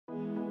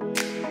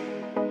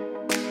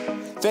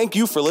Thank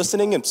you for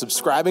listening and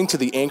subscribing to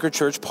the Anchor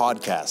Church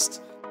podcast.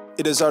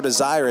 It is our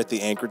desire at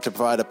the Anchor to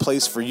provide a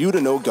place for you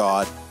to know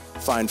God,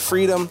 find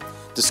freedom,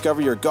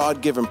 discover your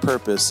God-given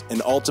purpose,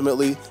 and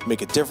ultimately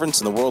make a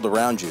difference in the world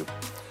around you.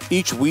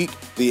 Each week,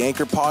 the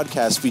Anchor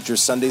podcast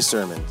features Sunday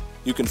sermon.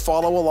 You can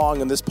follow along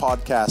in this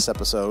podcast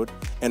episode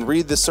and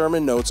read the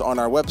sermon notes on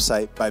our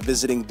website by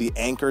visiting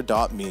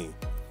theanchor.me.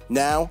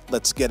 Now,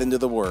 let's get into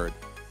the Word.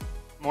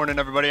 Morning,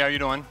 everybody. How you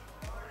doing?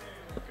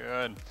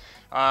 Good.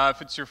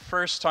 If it's your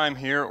first time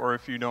here, or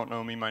if you don't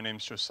know me, my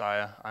name's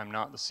Josiah. I'm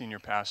not the senior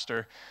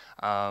pastor.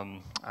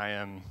 I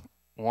am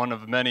one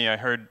of many. I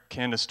heard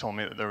Candace told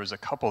me that there was a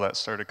couple that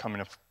started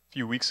coming a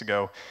few weeks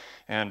ago,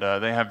 and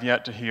they have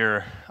yet to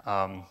hear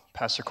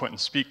Pastor Quentin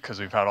speak because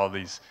we've had all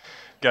these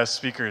guest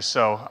speakers.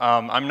 So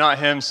I'm not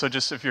him, so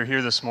just if you're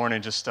here this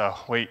morning, just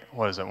wait,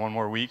 what is it, one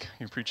more week?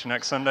 You preach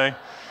next Sunday?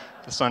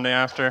 The Sunday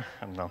after?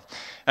 I don't know.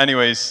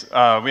 Anyways,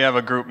 we have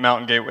a group,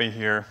 Mountain Gateway,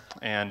 here,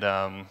 and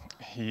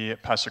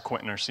Pastor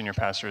Quentin, our senior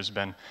pastor, has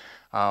been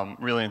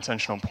really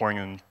intentional pouring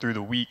in through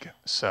the week.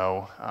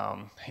 So a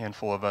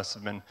handful of us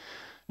have been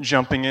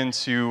jumping in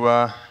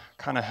to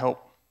kind of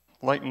help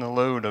lighten the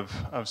load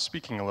of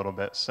speaking a little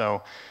bit.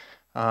 So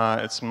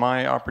it's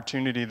my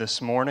opportunity this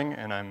morning,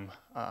 and I'm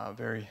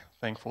very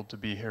thankful to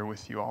be here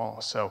with you all.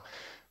 So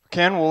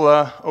Ken,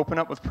 we'll open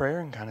up with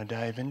prayer and kind of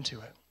dive into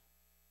it.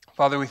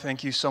 Father, we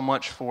thank you so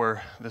much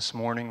for this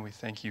morning. We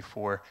thank you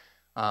for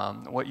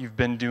what you've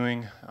been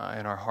doing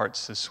in our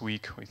hearts this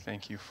week. We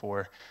thank you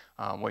for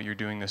what you're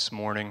doing this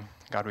morning.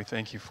 God, we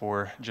thank you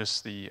for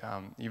just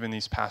even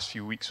these past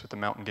few weeks with the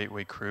Mountain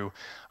Gateway crew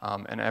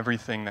and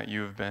everything that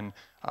you have been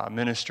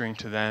ministering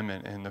to them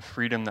and the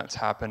freedom that's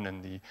happened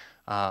and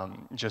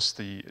just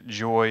the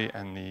joy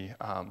and the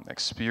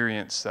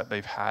experience that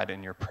they've had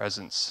in your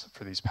presence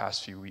for these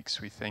past few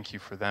weeks. We thank you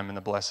for them and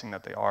the blessing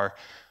that they are,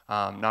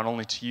 not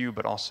only to you,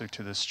 but also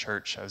to this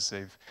church as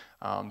they've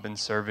been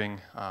serving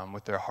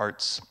with their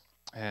hearts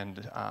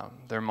and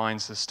their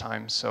minds this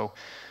time. So,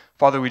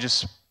 Father, we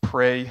just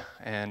pray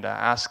and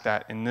ask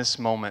that in this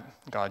moment,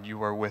 God,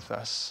 you are with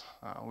us.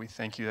 We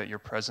thank you that your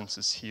presence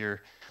is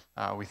here.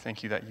 We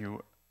thank you that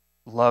you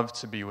love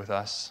to be with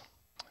us,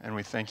 and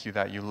we thank you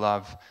that you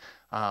love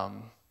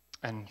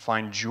and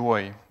find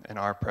joy in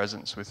our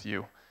presence with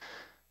you.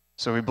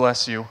 So we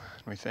bless you,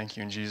 and we thank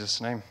you in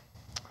Jesus' name.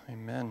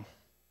 Amen.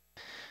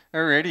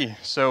 Alrighty,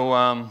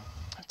 so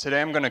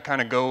today I'm going to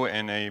kind of go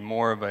in I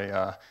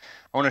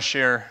want to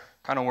share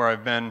kind of where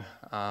I've been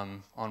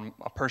on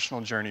a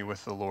personal journey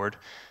with the Lord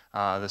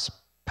this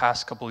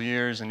past couple of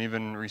years and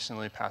even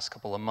recently past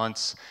couple of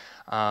months.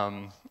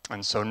 And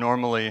so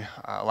normally,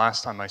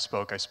 last time I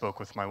spoke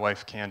with my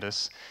wife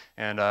Candace,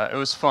 and it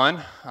was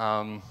fun.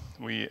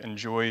 We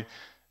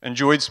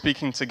enjoyed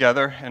speaking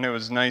together, and it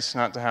was nice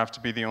not to have to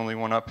be the only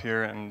one up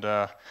here and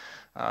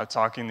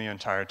talking the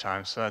entire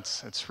time. So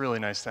it's really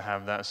nice to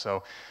have that.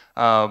 So,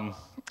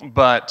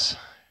 but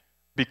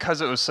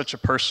because it was such a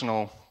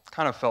personal,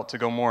 kind of felt to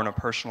go more in a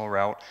personal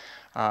route.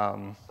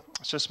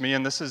 It's just me,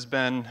 and this has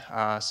been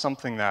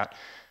something that,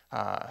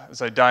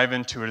 as I dive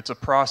into it, it's a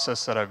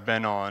process that I've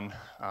been on,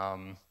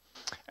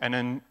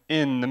 and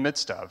in the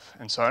midst of.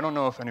 And so I don't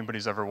know if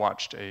anybody's ever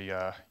watched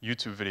a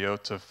YouTube video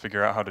to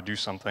figure out how to do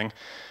something.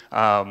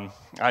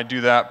 I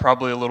do that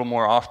probably a little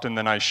more often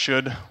than I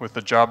should with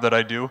the job that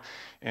I do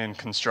in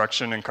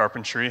construction and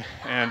carpentry,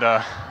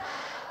 and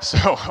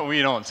so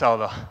we don't tell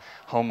the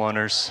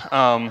homeowners.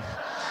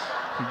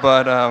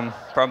 But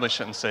probably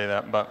shouldn't say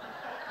that. But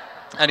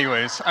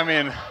anyways, I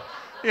mean,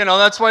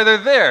 that's why they're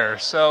there.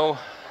 So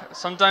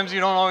sometimes you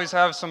don't always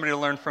have somebody to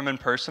learn from in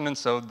person, and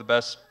so the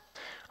best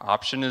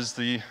option is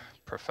the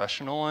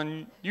professional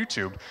on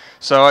YouTube.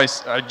 So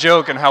I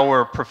joke and how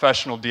we're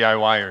professional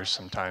DIYers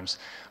sometimes.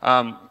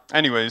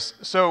 Anyways,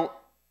 so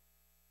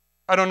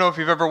I don't know if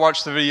you've ever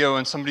watched the video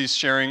and somebody's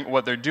sharing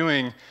what they're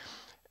doing.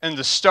 In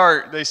the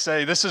start, they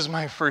say, "This is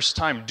my first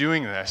time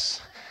doing this."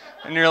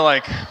 And you're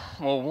like,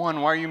 well,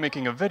 one, why are you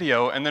making a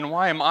video? And then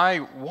why am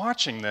I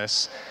watching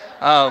this?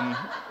 And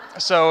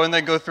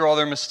they go through all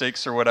their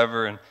mistakes or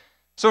whatever. And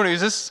so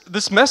anyways,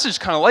 this message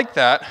kind of like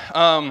that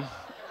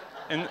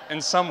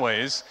in some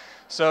ways.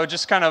 So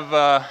just kind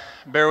of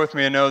bear with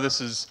me. I know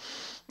this is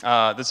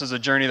a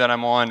journey that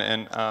I'm on.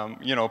 And,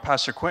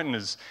 Pastor Quentin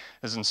is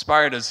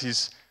inspired as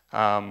he's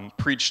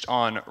preached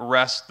on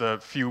rest a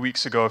few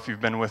weeks ago, if you've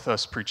been with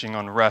us preaching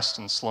on rest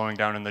and slowing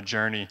down in the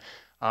journey.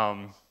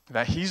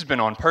 That he's been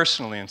on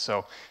personally, and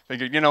so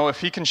figured, if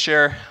he can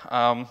share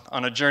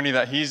on a journey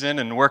that he's in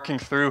and working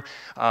through,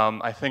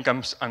 I think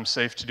I'm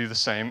safe to do the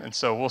same, and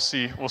so we'll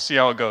see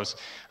how it goes.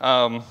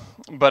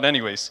 But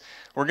anyways,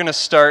 we're going to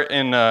start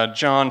in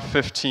John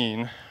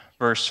 15,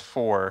 verse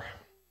 4.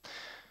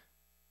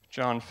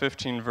 John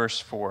 15, verse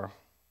 4.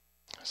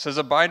 It says,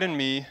 "Abide in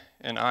me,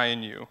 and I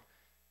in you.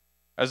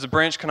 As the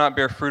branch cannot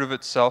bear fruit of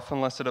itself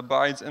unless it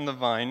abides in the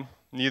vine,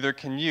 neither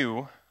can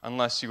you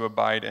unless you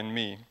abide in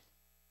me.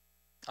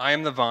 I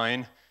am the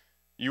vine,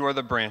 you are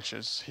the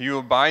branches. He who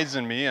abides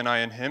in me and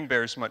I in him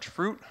bears much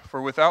fruit,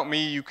 for without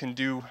me you can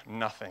do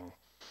nothing.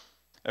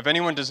 If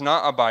anyone does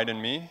not abide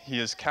in me, he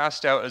is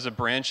cast out as a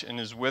branch and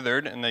is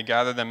withered, and they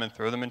gather them and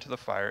throw them into the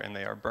fire, and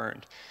they are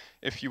burned.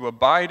 If you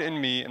abide in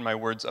me, and my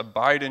words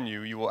abide in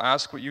you, you will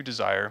ask what you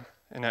desire,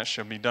 and that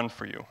shall be done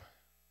for you.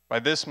 By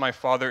this my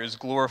Father is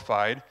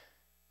glorified,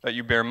 that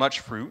you bear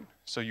much fruit,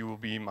 so you will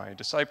be my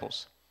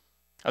disciples.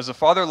 As the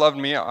Father loved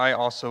me, I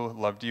also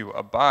loved you.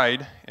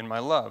 Abide in my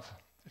love.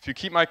 If you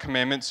keep my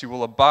commandments, you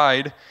will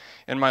abide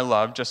in my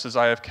love, just as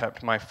I have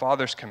kept my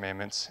Father's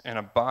commandments and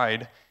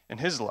abide in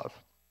his love.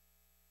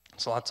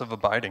 It's lots of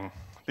abiding.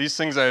 These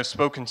things I have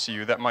spoken to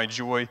you, that my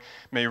joy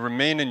may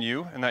remain in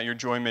you, and that your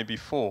joy may be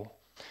full.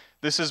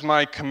 This is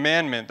my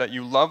commandment, that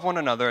you love one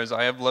another as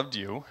I have loved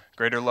you.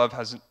 Greater love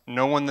has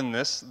no one than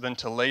this, than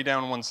to lay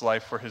down one's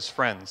life for his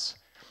friends.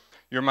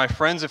 You're my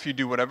friends if you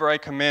do whatever I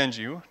command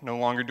you. No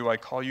longer do I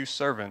call you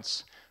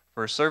servants,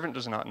 for a servant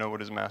does not know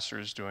what his master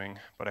is doing,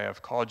 but I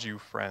have called you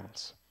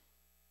friends.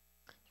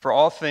 For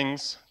all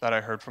things that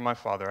I heard from my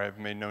Father I have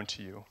made known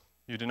to you.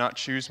 You did not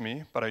choose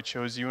me, but I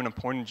chose you and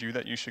appointed you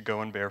that you should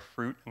go and bear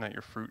fruit, and that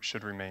your fruit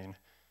should remain.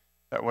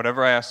 That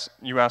whatever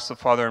you ask the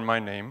Father in my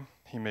name,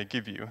 he may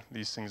give you.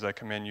 These things I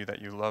command you,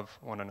 that you love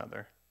one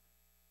another.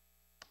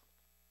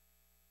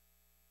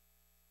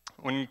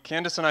 When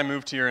Candace and I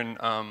moved here in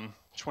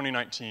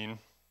 2019,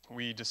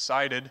 we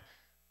decided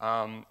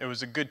it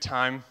was a good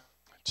time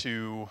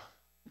to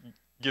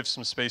give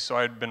some space. So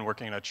I had been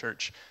working at a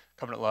church,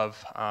 Covenant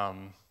Love,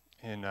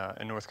 in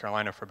North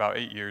Carolina for about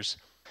 8 years.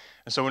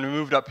 And so when we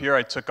moved up here,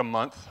 I took a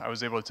month. I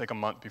was able to take a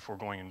month before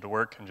going into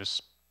work and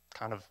just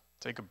kind of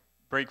take a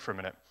break for a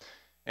minute.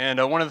 And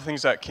one of the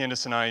things that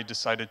Candace and I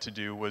decided to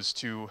do was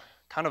to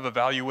kind of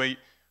evaluate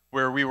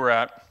where we were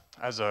at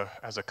as a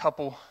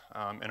couple,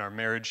 in our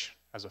marriage,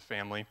 as a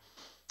family.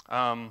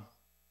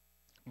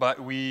 But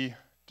we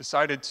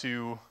decided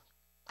to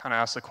kind of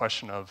ask the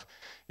question of,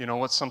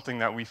 what's something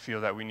that we feel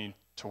that we need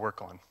to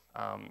work on?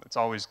 It's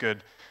always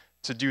good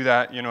to do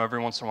that, every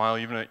once in a while,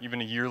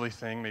 even a yearly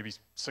thing, maybe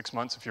 6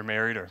 months if you're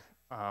married or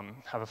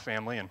have a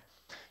family, and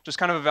just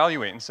kind of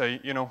evaluate and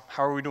say,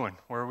 how are we doing?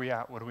 Where are we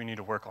at? What do we need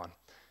to work on?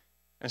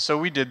 And so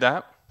we did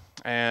that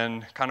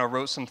and kind of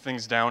wrote some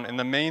things down. And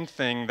the main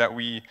thing that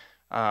we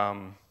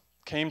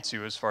came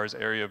to as far as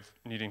area of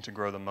needing to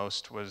grow the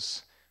most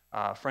was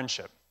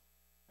friendship.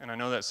 And I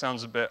know that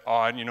sounds a bit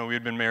odd. We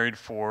had been married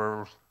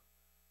for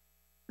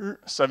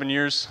 7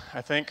 years,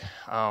 I think.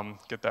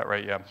 Get that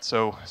right, yeah.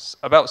 So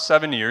about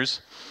 7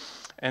 years.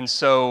 And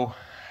so,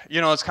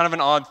 it's kind of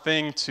an odd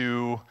thing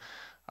to,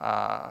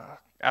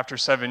 after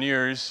 7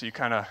 years, you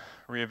kind of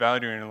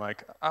reevaluate and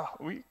like,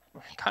 we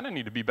kind of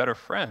need to be better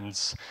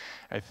friends,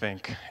 I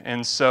think.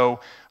 And so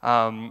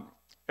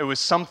it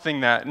was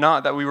something that,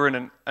 not that we were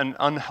in an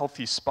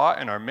unhealthy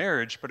spot in our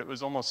marriage, but it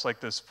was almost like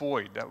this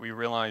void that we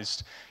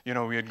realized,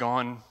 we had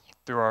gone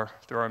through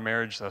our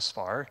marriage thus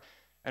far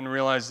and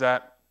realized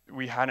that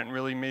we hadn't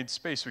really made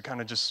space. We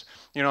kind of just,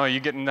 you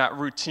get in that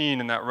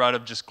routine and that rut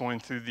of just going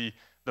through the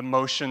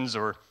motions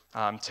or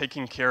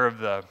taking care of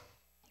the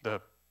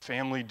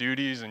family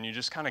duties, and you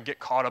just kind of get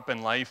caught up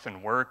in life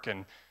and work,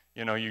 and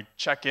you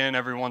check in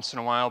every once in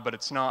a while, but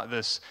it's not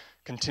this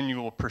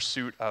continual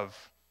pursuit of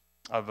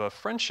a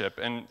friendship.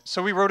 And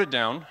so we wrote it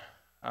down.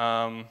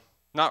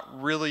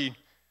 Not really,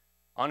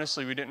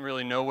 honestly, we didn't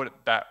really know what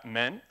that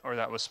meant or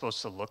that was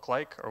supposed to look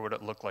like or what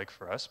it looked like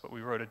for us, but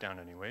we wrote it down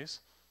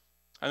anyways.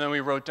 And then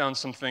we wrote down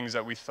some things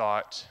that we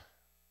thought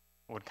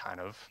would kind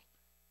of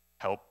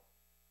help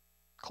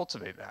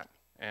cultivate that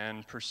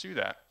and pursue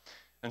that.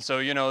 And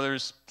so,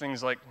 there's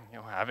things like,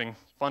 having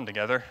fun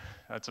together.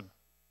 That's an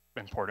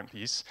important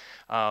piece.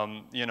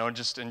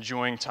 Just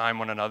enjoying time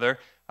one another.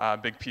 A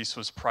big piece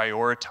was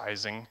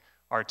prioritizing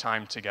our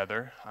time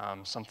together,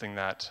 something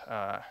that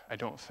I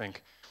don't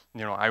think,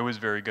 I was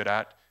very good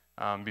at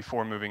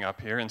before moving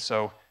up here. And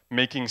so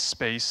making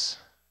space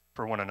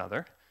for one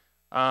another.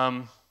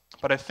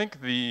 But I think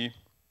in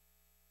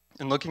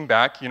looking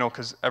back,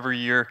 because every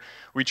year,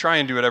 we try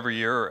and do it every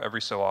year or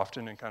every so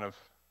often and kind of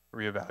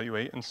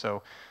reevaluate. And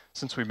so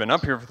since we've been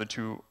up here for the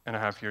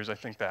 2.5 years, I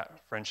think that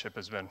friendship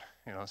has been,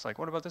 it's like,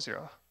 what about this year?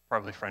 Oh,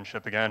 probably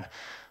friendship again.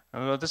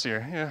 What about this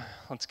year? Yeah,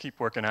 let's keep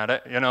working at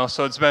it.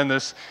 So it's been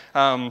this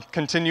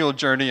continual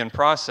journey and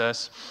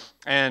process.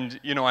 And,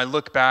 I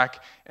look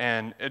back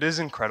and it is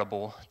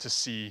incredible to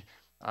see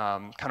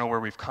kind of where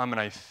we've come. And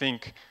I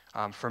think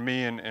for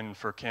me and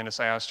for Candace,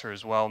 I asked her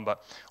as well,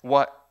 but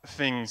what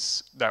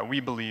things that we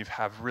believe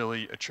have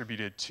really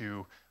attributed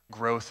to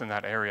growth in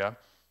that area.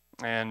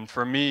 And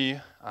for me,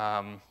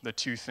 the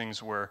two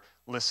things were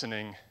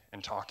listening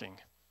and talking.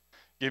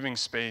 Giving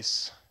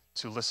space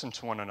to listen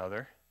to one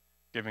another,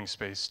 giving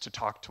space to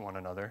talk to one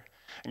another,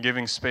 and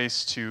giving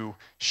space to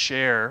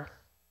share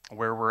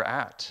where we're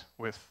at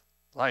with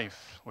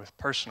life, with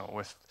personal,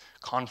 with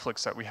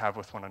conflicts that we have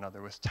with one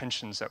another, with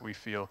tensions that we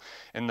feel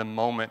in the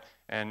moment.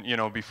 And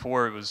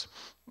before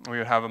we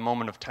would have a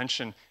moment of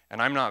tension,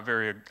 and I'm not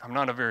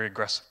a very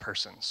aggressive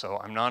person, so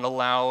I'm not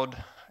allowed.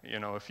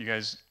 If you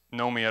guys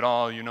know me at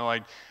all,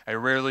 I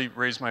rarely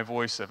raise my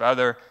voice. If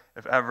ever,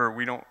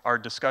 our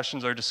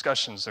discussions are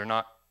discussions. They're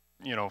not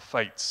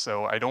fights.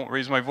 So I don't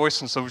raise my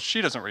voice, and so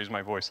she doesn't raise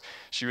my voice.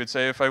 She would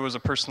say if I was a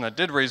person that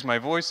did raise my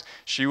voice,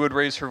 she would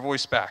raise her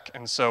voice back.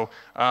 And so,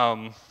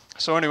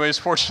 anyways,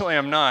 fortunately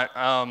I'm not.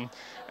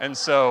 And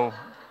so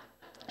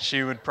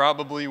she would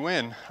probably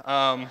win.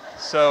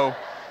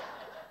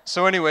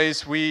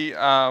 Anyways, we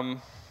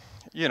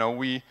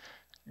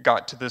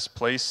got to this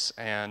place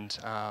and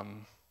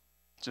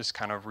just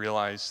kind of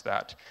realized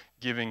that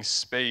giving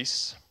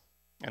space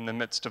in the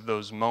midst of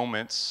those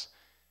moments,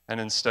 and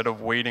instead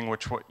of waiting,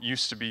 what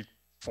used to be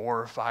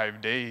 4 or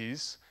 5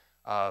 days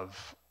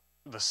of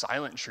the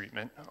silent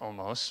treatment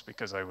almost,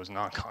 because I was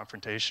not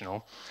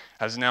confrontational,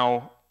 has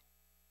now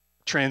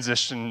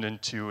transitioned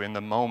into, in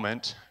the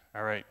moment,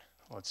 all right,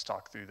 let's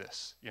talk through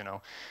this,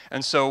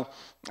 And so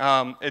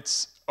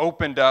it's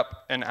opened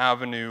up an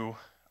avenue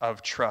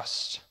of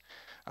trust.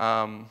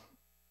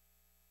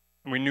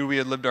 We knew we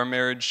had lived our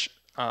marriage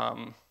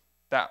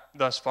that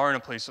thus far in a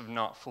place of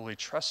not fully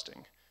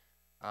trusting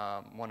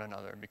one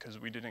another, because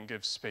we didn't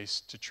give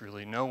space to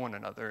truly know one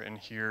another and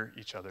hear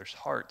each other's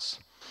hearts.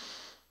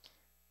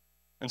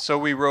 And so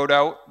we wrote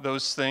out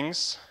those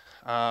things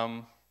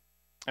and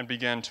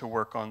began to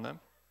work on them.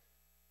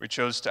 We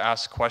chose to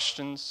ask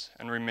questions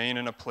and remain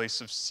in a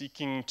place of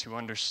seeking to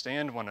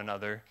understand one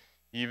another,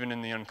 even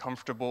in the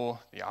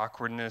uncomfortable, the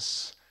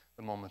awkwardness,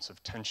 the moments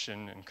of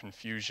tension and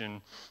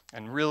confusion,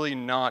 and really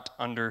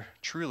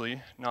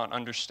truly not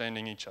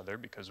understanding each other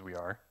because we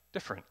are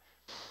different.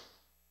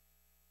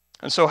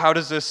 And so how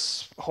does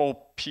this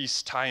whole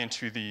piece tie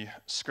into the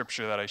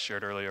scripture that I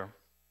shared earlier?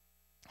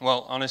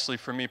 Well, honestly,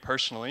 for me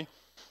personally,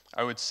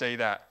 I would say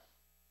that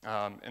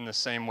in the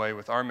same way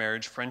with our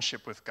marriage,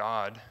 friendship with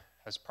God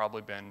has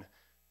probably been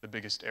the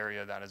biggest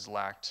area that has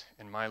lacked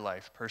in my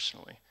life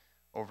personally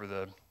over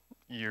the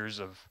years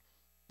of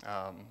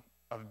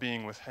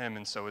being with him.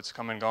 And so it's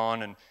come and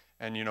gone,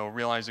 and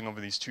realizing over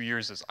these 2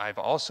 years as I've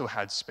also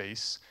had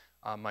space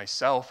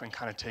myself and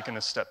kind of taken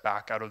a step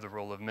back out of the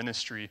role of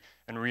ministry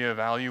and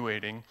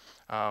reevaluating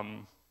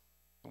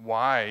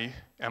why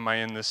am I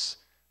in this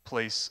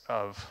place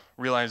of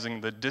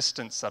realizing the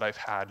distance that I've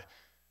had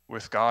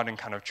with God and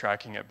kind of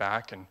tracking it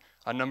back, and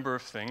a number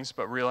of things,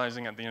 but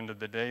realizing at the end of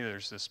the day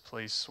there's this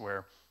place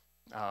where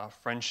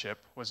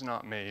friendship was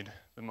not made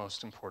the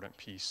most important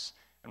piece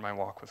in my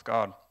walk with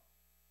God.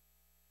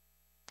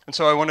 And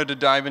so I wanted to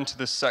dive into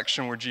this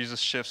section where Jesus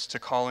shifts to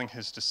calling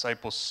his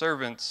disciples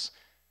servants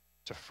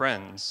to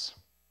friends.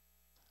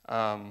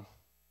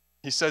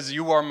 He says,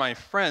 "You are my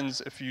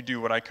friends if you do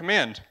what I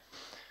command."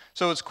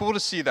 So it's cool to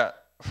see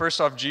that,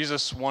 first off,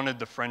 Jesus wanted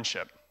the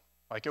friendship.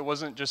 Like, it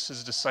wasn't just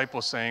his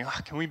disciples saying,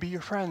 can we be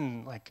your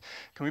friend? Like,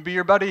 can we be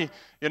your buddy?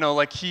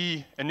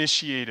 He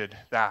initiated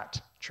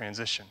that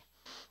transition.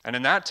 And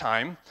in that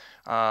time,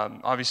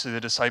 obviously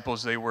the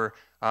disciples, they were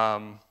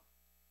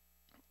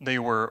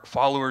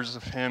followers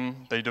of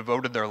him. They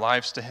devoted their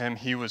lives to him.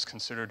 He was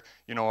considered,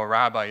 a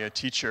rabbi, a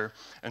teacher.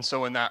 And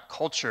so in that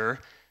culture,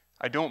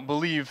 I don't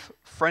believe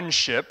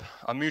friendship,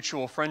 a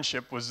mutual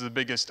friendship, was the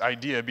biggest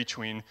idea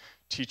between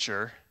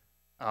teacher,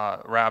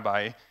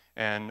 rabbi,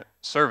 and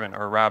servant,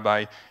 or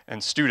rabbi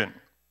and student.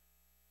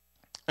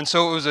 And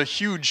so it was a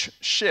huge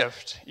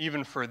shift,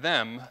 even for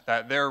them,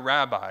 that their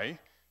rabbi,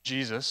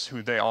 Jesus,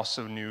 who they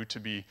also knew to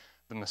be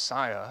the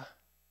Messiah,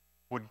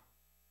 would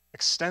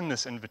extend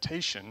this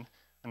invitation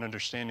and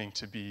understanding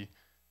to be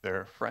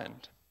their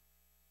friend.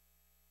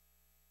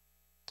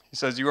 He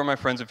says, "You are my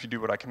friends if you do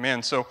what I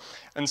command." So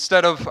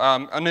instead of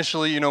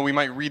initially, we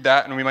might read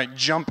that and we might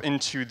jump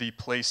into the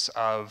place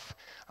of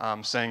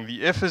saying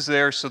the if is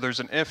there, so there's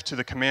an if to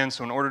the command.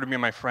 So in order to be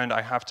my friend,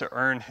 I have to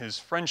earn his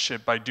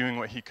friendship by doing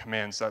what he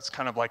commands. That's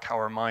kind of like how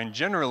our mind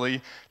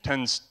generally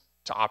tends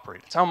to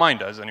operate. It's how mine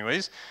does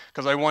anyways,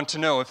 because I want to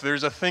know if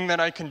there's a thing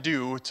that I can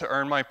do to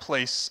earn my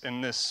place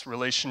in this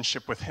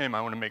relationship with him.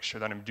 I want to make sure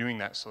that I'm doing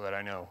that so that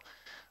I know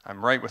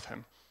I'm right with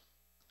him.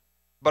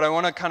 But I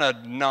want to kind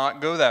of not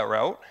go that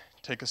route,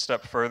 take a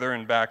step further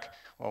and back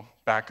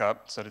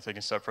up, instead of taking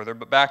a step further,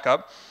 but back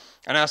up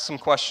and ask some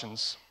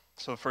questions.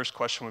 So the first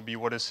question would be,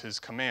 what is his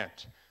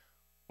command?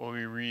 Well,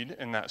 we read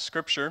in that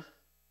scripture,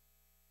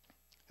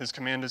 his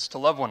command is to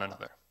love one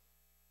another.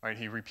 Right?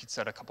 He repeats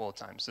that a couple of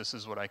times. This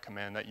is what I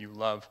command, that you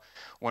love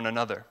one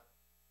another.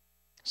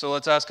 So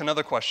let's ask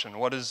another question.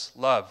 What is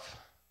love?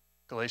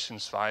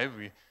 Galatians 5,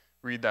 we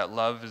read that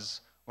love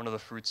is one of the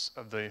fruits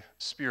of the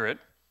Spirit.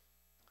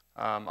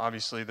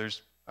 Obviously,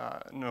 there's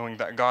knowing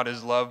that God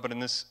is love, but in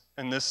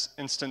this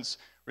instance,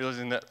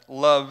 realizing that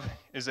love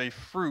is a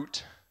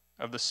fruit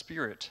of the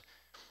Spirit.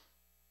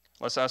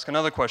 Let's ask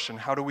another question.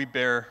 How do we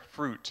bear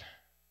fruit?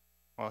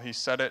 Well, he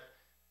said it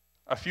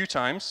a few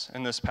times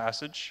in this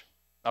passage.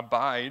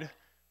 Abide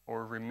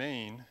or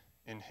remain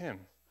in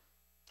him.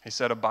 He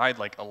said abide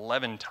like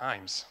 11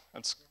 times.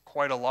 That's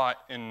quite a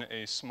lot in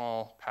a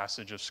small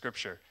passage of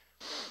Scripture.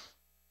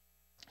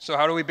 So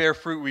how do we bear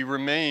fruit? We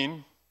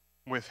remain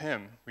with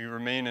him. We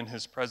remain in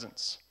his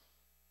presence.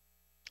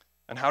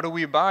 And how do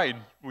we abide?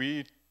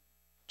 We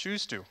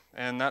choose to.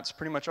 And that's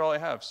pretty much all I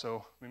have.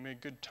 So we made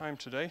good time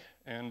today.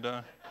 And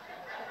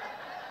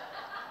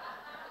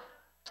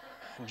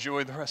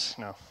enjoy the rest.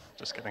 No,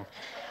 Just kidding.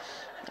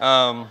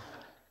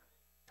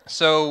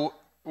 So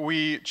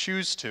we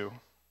choose to.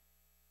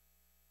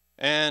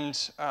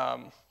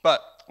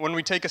 But when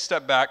we take a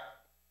step back,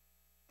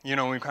 we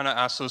kind of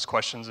ask those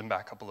questions and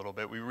back up a little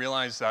bit. We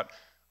realize that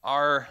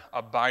our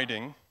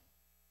abiding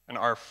and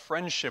our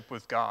friendship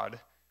with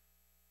God,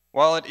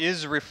 while it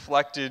is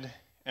reflected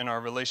in our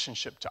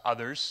relationship to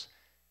others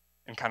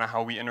and kind of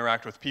how we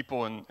interact with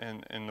people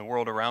in the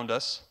world around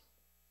us,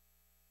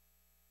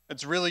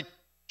 it's really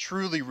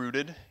truly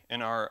rooted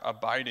in our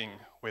abiding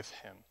with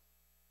Him.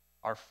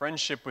 Our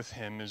friendship with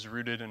Him is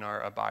rooted in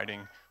our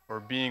abiding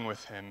or being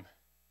with Him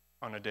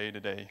on a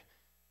day-to-day,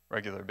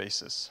 regular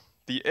basis.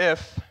 The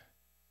if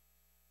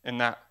in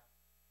that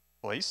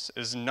place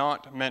is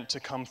not meant to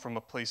come from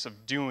a place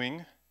of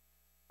doing,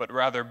 but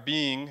rather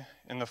being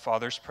in the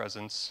Father's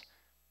presence,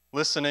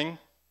 listening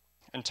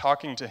and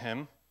talking to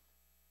Him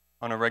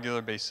on a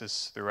regular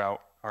basis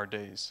throughout our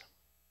days.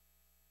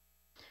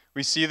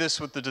 We see this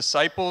with the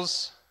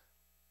disciples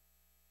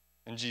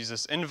and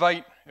Jesus'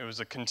 invite. It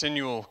was a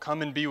continual,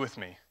 come and be with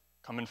me,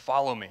 come and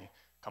follow me,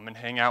 come and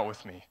hang out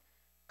with me,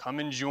 come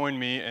and join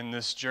me in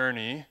this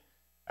journey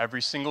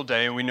every single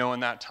day. And we know in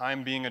that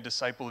time, being a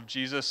disciple of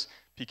Jesus,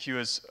 PQ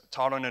has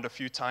taught on it a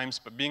few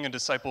times, but being a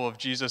disciple of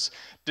Jesus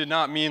did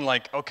not mean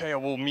like, okay,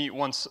 we'll meet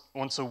once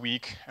a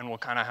week and we'll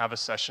kind of have a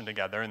session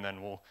together and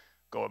then we'll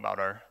go about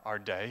our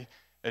day.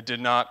 It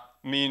did not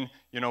mean,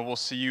 we'll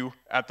see you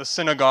at the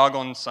synagogue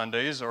on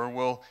Sundays, or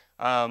we'll,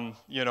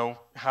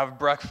 have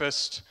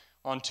breakfast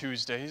on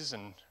Tuesdays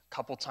and a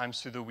couple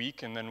times through the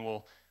week, and then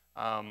we'll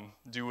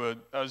do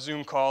a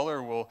Zoom call,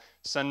 or we'll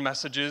send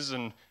messages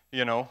and,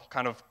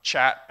 kind of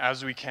chat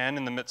as we can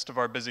in the midst of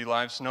our busy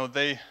lives. No,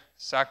 they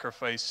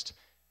sacrificed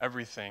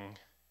everything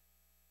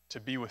to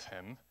be with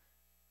Him,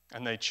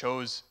 and they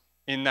chose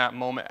in that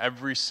moment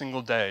every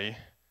single day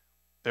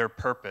their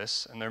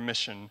purpose and their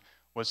mission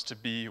was to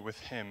be with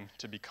Him,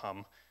 to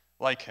become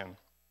like Him.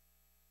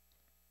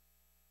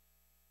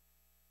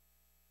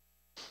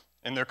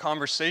 In their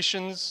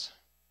conversations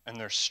and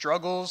their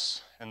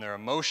struggles and their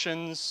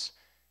emotions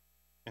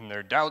and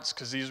their doubts,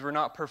 because these were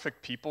not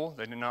perfect people,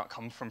 they did not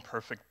come from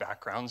perfect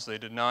backgrounds, they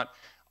did not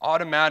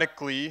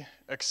automatically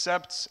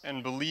accept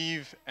and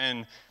believe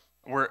and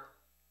were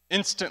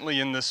instantly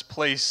in this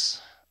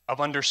place of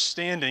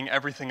understanding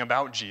everything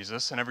about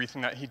Jesus and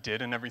everything that He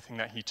did and everything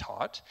that He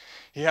taught.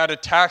 He had a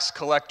tax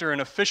collector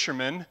and a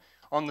fisherman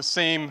on the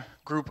same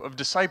group of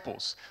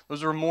disciples.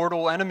 Those were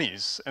mortal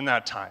enemies in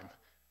that time.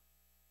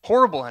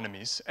 Horrible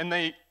enemies.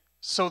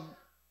 So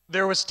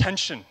there was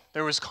tension,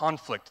 there was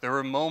conflict, there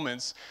were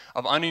moments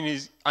of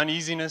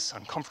uneasiness,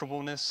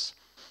 uncomfortableness,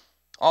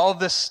 all of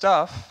this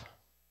stuff.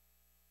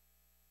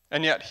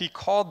 And yet He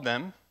called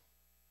them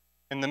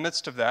in the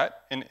midst of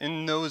that, and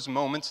in those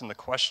moments, in the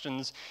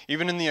questions,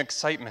 even in the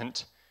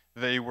excitement,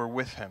 they were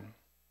with Him.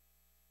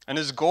 And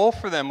His goal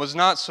for them was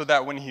not so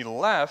that when He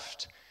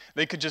left,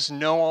 they could just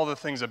know all the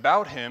things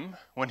about Him.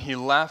 When He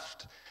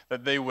left,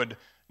 that they would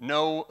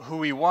know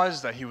who He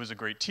was, that He was a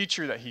great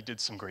teacher, that He did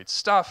some great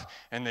stuff,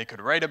 and they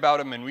could write about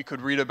Him, and we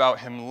could read about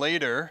Him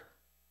later.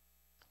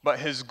 But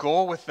His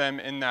goal with them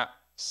in that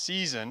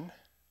season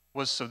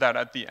was so that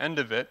at the end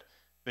of it,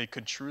 they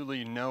could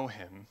truly know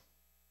Him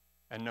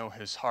and know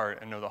His heart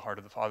and know the heart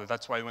of the Father.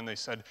 That's why when they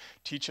said,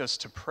 teach us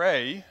to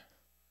pray,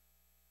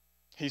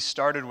 He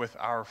started with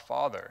our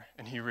Father,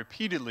 and He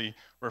repeatedly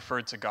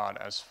referred to God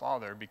as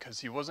Father because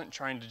He wasn't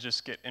trying to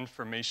just get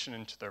information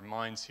into their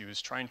minds. He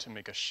was trying to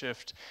make a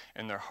shift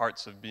in their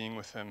hearts of being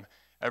with Him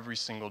every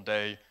single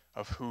day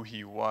of who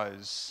He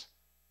was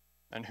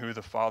and who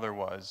the Father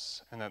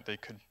was, and that they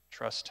could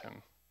trust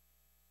Him.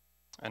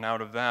 And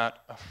out of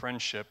that, a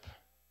friendship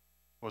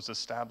was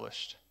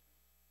established.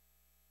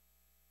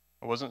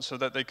 It wasn't so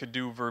that they could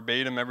do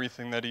verbatim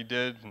everything that He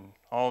did and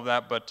all of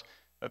that, but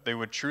that they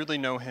would truly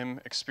know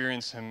Him,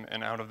 experience Him,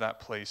 and out of that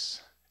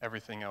place,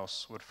 everything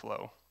else would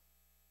flow.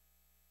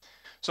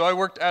 So I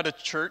worked at a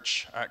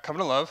church at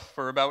Covenant Love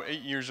for about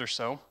 8 years or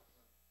so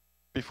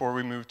before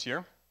we moved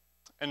here.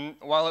 And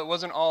while it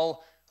wasn't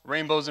all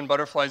rainbows and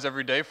butterflies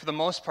every day, for the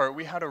most part,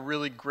 we had a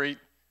really great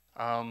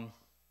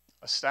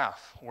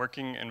staff,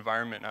 working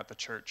environment at the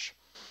church.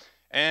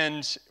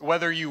 And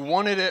whether you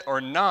wanted it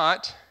or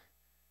not,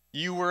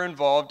 you were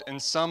involved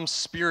in some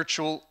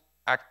spiritual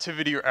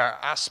activity or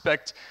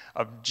aspect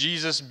of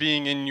Jesus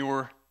being in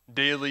your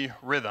daily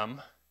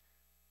rhythm.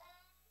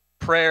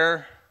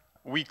 Prayer,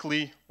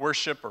 weekly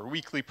worship or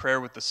weekly prayer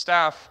with the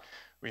staff.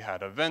 We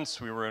had events.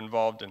 We were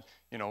involved in,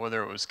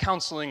 whether it was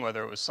counseling,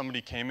 whether it was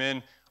somebody came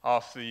in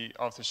off the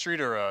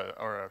street or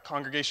a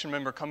congregation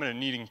member coming and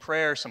needing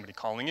prayer, somebody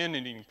calling in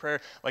and needing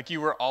prayer. Like you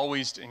were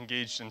always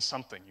engaged in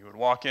something. You would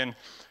walk in,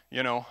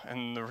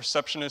 and the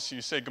receptionist,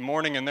 you say good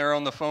morning, and they're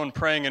on the phone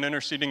praying and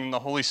interceding in the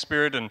Holy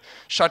Spirit and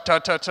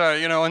sha-ta-ta-ta,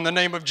 in the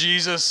name of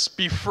Jesus,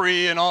 be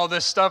free and all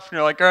this stuff. And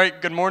you're like, all right,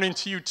 good morning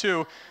to you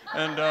too.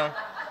 And, that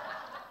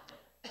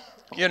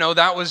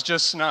was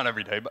just not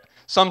every day, but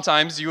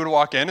sometimes you would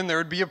walk in and there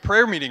would be a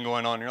prayer meeting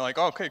going on. You're like,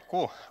 oh, okay,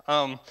 cool.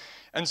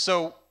 And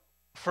so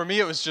for me,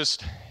 it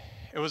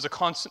was a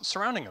constant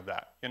surrounding of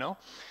that,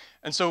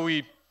 And so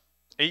 8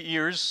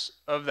 years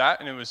of that,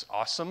 and it was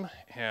awesome,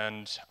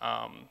 and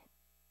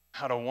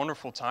had a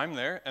wonderful time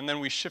there. And then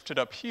we shifted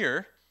up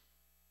here,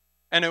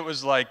 and it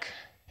was like,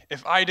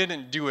 if I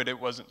didn't do it, it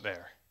wasn't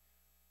there.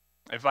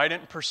 If I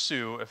didn't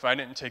pursue, if I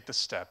didn't take the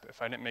step,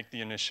 if I didn't make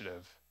the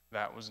initiative,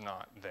 that was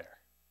not there.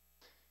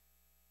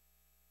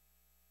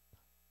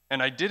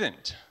 And I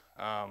didn't.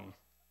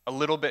 A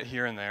little bit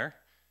here and there.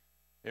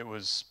 It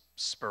was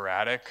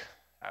sporadic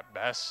at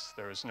best.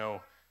 There was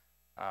no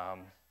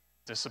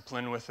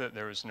discipline with it.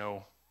 There was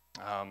no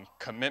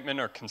commitment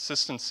or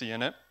consistency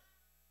in it.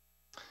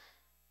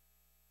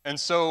 And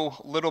so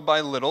little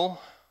by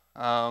little,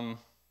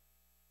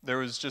 there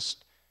was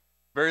just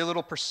very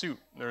little pursuit.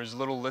 There was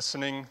little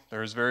listening.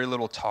 There was very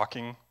little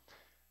talking.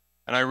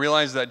 And I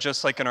realized that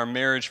just like in our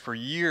marriage for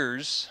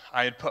years,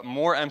 I had put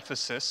more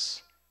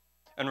emphasis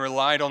and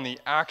relied on the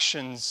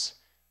actions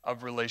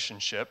of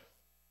relationship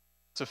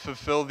to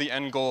fulfill the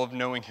end goal of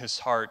knowing his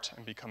heart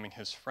and becoming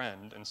his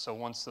friend. And so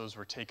once those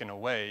were taken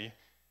away,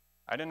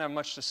 I didn't have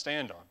much to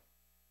stand on.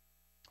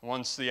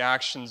 Once the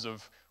actions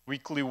of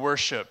weekly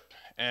worship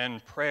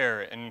and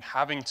prayer and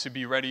having to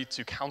be ready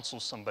to counsel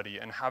somebody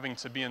and having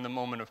to be in the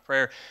moment of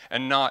prayer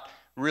and not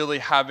really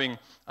having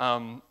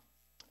an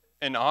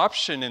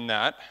option in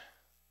that,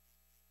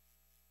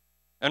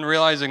 and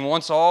realizing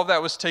once all of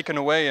that was taken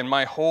away and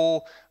my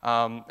whole,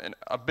 and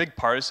a big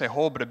part, I say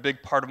whole, but a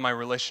big part of my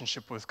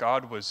relationship with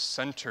God was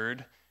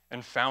centered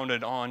and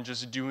founded on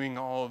just doing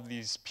all of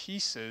these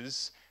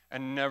pieces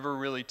and never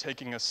really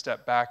taking a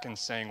step back and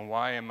saying,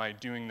 why am I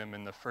doing them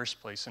in the first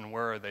place and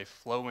where are they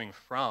flowing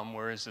from?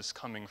 Where is this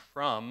coming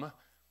from?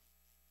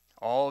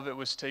 All of it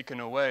was taken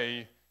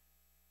away,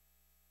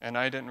 and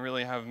I didn't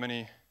really have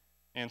many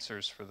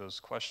answers for those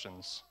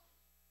questions.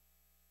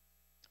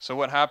 So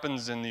what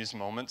happens in these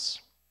moments?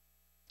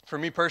 For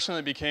me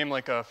personally, it became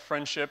like a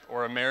friendship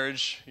or a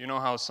marriage. You know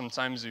how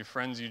sometimes your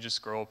friends, you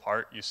just grow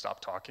apart, you stop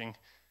talking,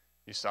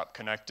 you stop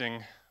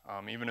connecting.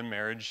 Even in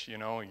marriage, you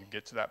know, you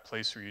get to that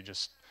place where you're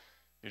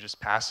just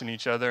passing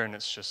each other, and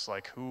it's just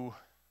like,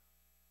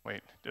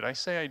 wait, did I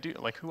say I do?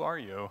 Like, who are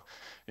you?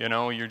 You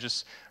know, you're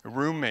just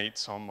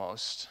roommates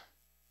almost.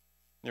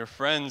 You're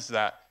friends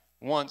that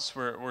once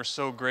were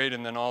so great,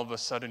 and then all of a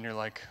sudden you're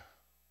like,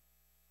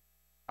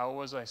 how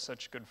was I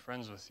such good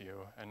friends with you,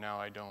 and now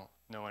I don't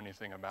know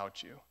anything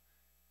about you?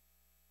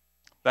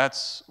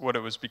 That's what it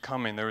was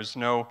becoming. There was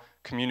no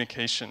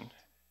communication,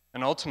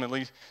 and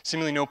ultimately,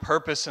 seemingly no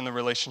purpose in the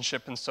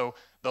relationship, and so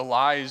the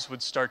lies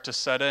would start to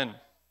set in.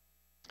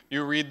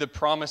 You read the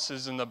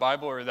promises in the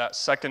Bible, or the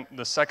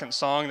second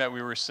song that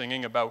we were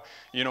singing about,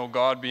 you know,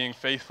 God being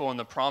faithful and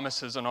the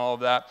promises and all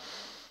of that.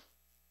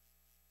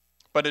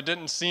 But it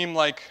didn't seem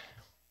like,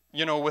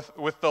 you know,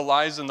 with the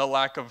lies and the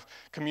lack of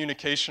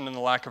communication and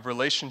the lack of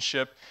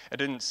relationship, it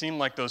didn't seem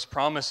like those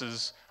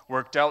promises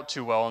worked out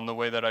too well in the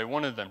way that I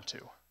wanted them to.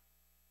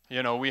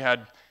 You know, we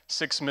had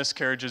 6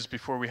 miscarriages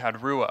before we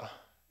had Rua.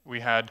 We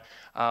had,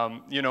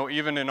 you know,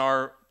 even in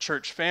our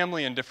church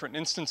family in different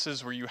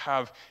instances where you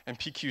have, and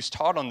PQ's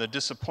taught on the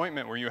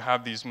disappointment, where you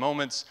have these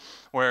moments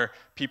where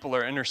people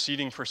are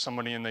interceding for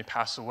somebody and they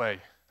pass away,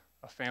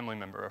 a family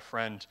member, a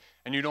friend,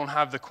 and you don't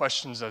have the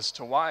questions as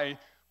to why,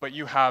 but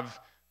you have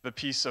the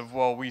piece of,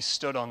 well, we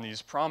stood on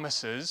these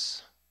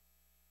promises.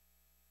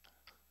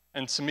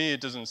 And to me,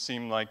 it doesn't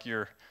seem like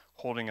you're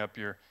holding up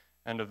your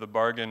end of the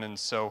bargain. And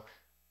so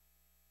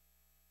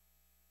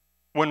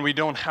when we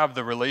don't have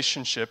the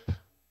relationship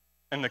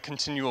and the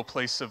continual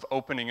place of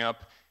opening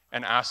up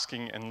and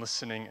asking and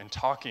listening and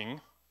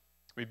talking,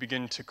 we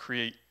begin to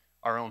create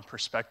our own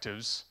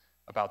perspectives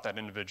about that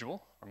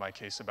individual, or in my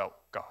case, about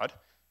God,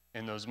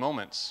 in those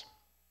moments.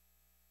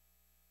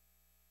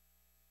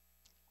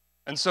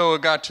 And so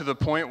it got to the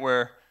point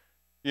where,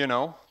 you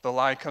know, the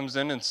lie comes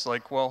in and it's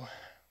like, well,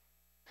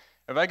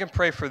 if I can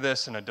pray for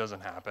this and it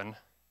doesn't happen,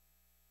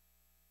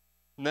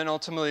 then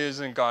ultimately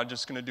isn't God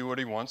just going to do what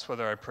he wants,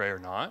 whether I pray or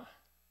not?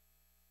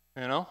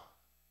 You know?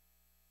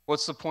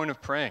 What's the point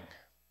of praying?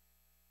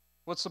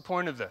 What's the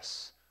point of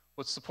this?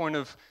 What's the point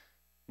of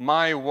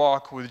my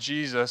walk with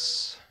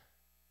Jesus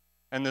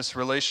and this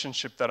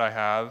relationship that I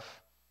have?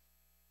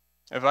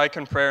 If I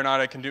can pray or not,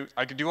 I can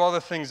do all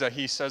the things that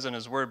he says in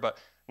his word, but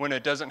when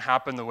it doesn't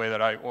happen the way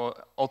that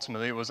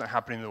ultimately it wasn't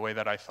happening the way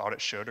that I thought it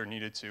should or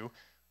needed to.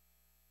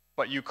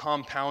 But you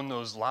compound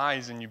those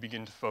lies and you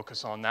begin to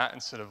focus on that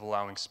instead of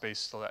allowing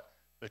space to let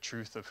the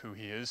truth of who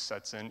he is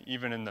sets in,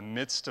 even in the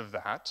midst of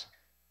that,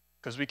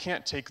 because we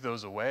can't take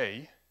those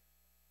away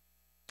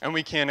and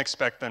we can't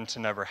expect them to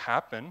never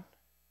happen.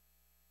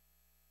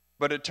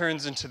 But it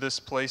turns into this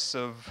place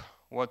of,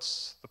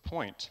 what's the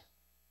point?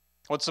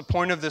 What's the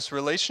point of this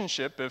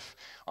relationship if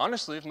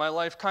my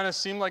life kind of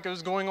seemed like it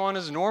was going on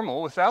as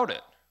normal without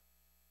it?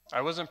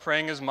 I wasn't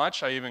praying as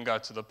much. I even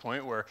got to the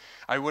point where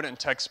I wouldn't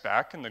text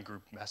back in the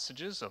group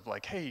messages of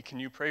like, hey, can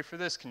you pray for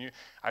this?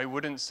 I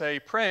wouldn't say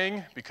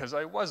praying because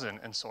I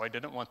wasn't. And so I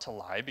didn't want to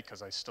lie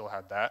because I still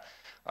had that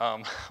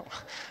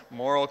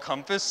moral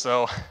compass.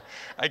 So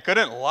I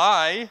couldn't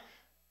lie.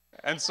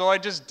 And so I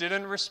just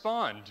didn't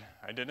respond.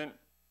 I didn't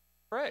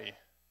pray.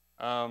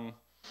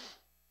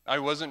 I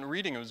wasn't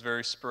reading. It was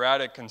very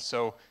sporadic. And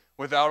so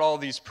without all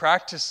these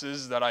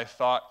practices that I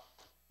thought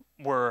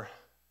were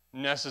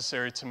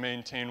necessary to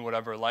maintain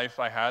whatever life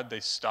I had, they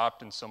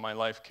stopped, and so my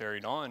life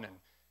carried on. And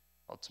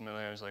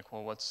ultimately I was like,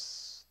 well,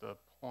 what's the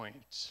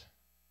point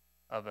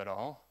of it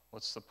all?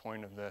 What's the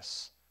point of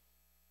this?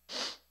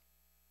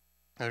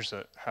 There's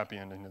a happy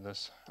ending to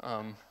this.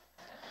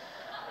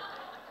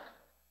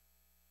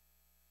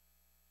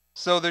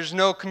 So there's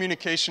no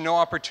communication, no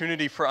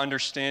opportunity for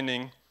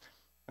understanding,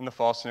 and the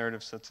false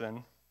narrative sets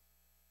in.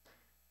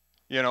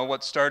 You know,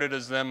 what started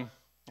as them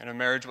in a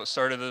marriage, what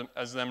started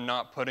as them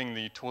not putting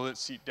the toilet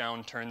seat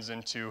down turns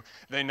into,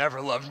 they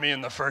never loved me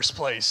in the first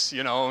place.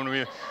 You know,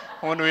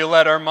 when we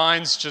let our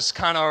minds just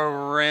kind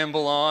of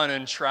ramble on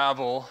and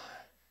travel,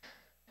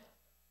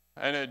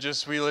 and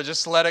we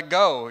just let it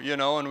go, you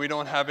know, and we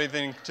don't have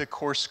anything to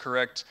course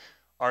correct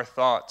our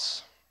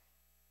thoughts.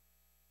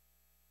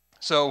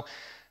 So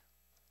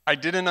I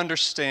didn't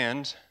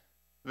understand,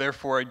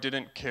 therefore I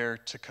didn't care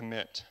to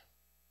commit.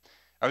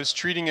 I was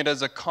treating it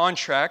as a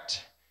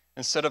contract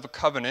instead of a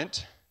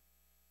covenant,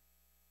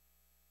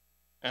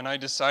 and I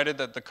decided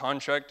that the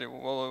contract,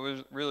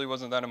 really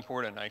wasn't that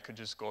important. I could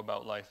just go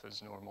about life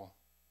as normal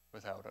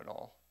without it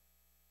all.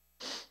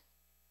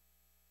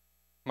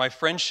 My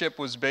friendship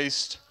was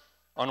based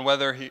on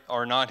whether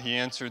or not he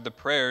answered the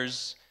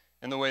prayers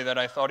in the way that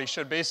I thought he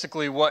should.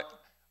 Basically, what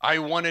I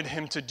wanted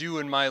him to do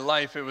in my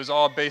life, it was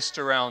all based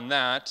around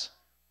that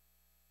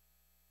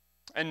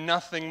and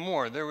nothing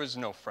more. There was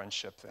no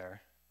friendship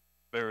there.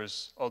 There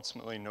was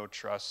ultimately no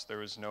trust. There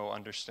was no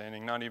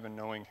understanding, not even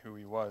knowing who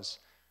he was.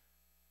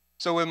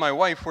 So with my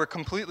wife, we're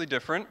completely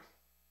different.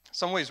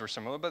 Some ways we're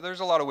similar, but there's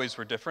a lot of ways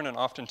we're different, and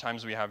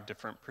oftentimes we have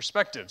different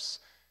perspectives.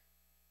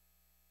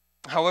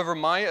 However,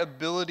 my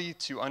ability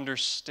to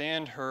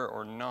understand her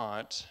or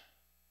not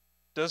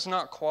does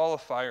not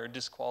qualify or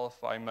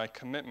disqualify my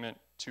commitment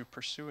to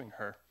pursuing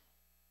her.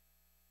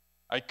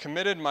 I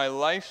committed my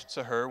life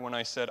to her when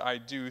I said I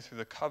do through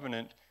the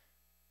covenant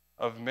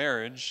of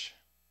marriage,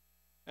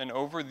 and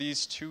over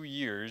these 2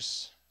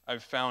 years,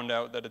 I've found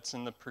out that it's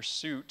in the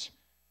pursuit,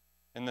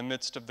 in the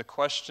midst of the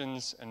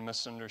questions and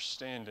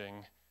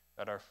misunderstanding,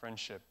 that our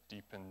friendship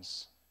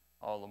deepens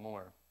all the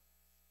more.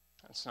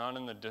 It's not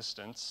in the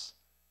distance.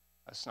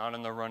 It's not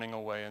in the running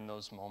away in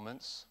those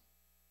moments.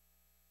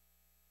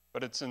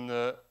 But it's in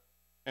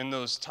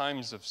those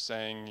times of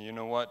saying, you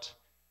know what?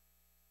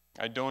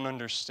 I don't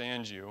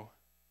understand you,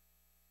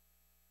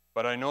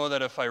 but I know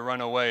that if I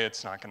run away,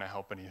 it's not going to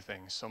help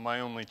anything. So my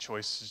only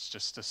choice is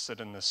just to sit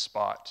in this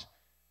spot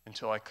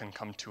until I can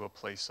come to a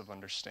place of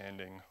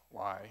understanding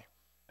why.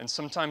 And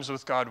sometimes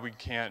with God, we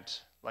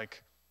can't,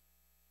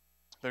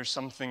 there's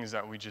some things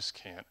that we just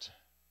can't.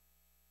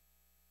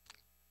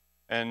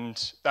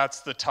 And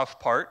that's the tough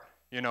part.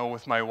 You know,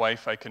 with my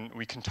wife,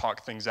 we can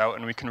talk things out,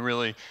 and we can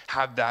really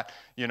have that,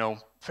 you know,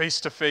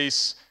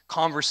 face-to-face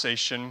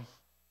conversation.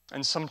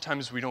 And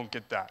sometimes we don't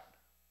get that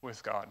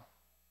with God.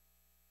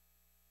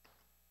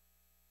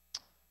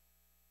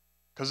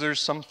 Because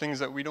there's some things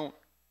that we don't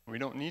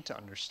need to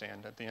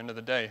understand at the end of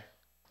the day,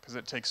 because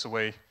it takes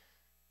away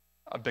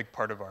a big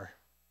part of our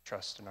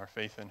trust and our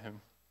faith in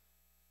him.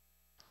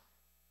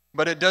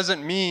 But it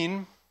doesn't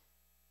mean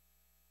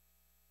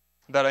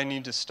that I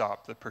need to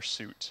stop the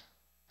pursuit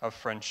of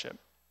friendship.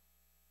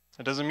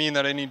 It doesn't mean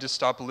that I need to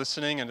stop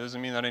listening. It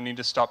doesn't mean that I need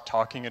to stop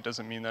talking. It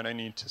doesn't mean that I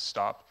need to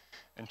stop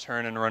and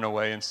turn and run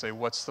away and say,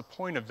 what's the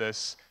point of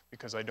this?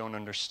 Because I don't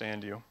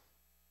understand you.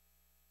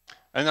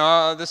 And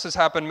this has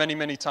happened many,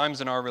 many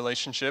times in our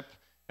relationship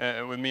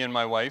with me and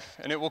my wife,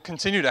 and it will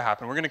continue to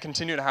happen. We're going to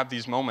continue to have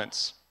these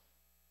moments.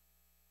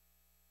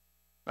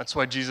 That's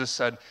why Jesus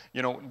said,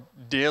 you know,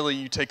 daily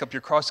you take up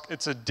your cross.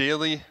 It's a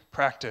daily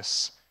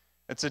practice.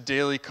 It's a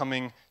daily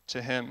coming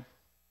to him.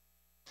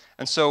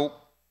 And so,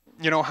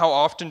 you know, how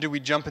often do we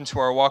jump into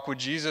our walk with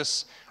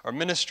Jesus, our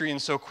ministry,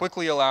 and so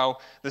quickly allow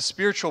the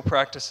spiritual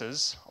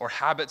practices or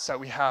habits that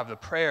we have, the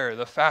prayer,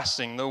 the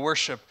fasting, the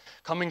worship,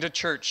 coming to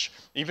church,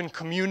 even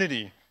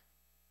community,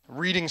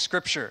 reading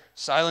scripture,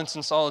 silence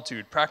and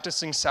solitude,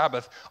 practicing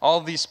Sabbath, all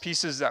of these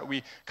pieces that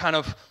we kind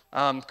of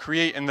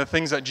create and the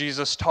things that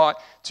Jesus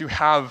taught to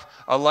have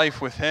a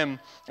life with him,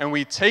 and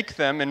we take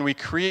them and we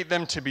create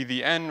them to be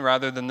the end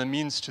rather than the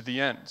means to the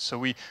end. So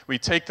we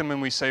take them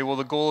and we say, well,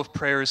 the goal of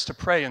prayer is to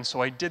pray, and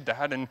so I did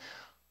that, and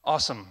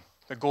awesome.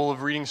 The goal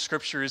of reading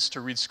scripture is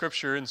to read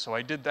scripture, and so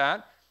I did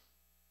that.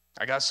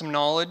 I got some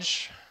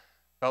knowledge,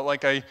 felt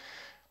like I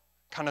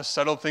kind of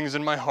settled things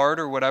in my heart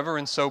or whatever,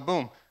 and so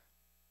boom,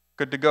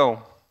 good to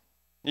go.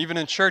 Even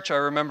in church, I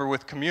remember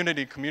with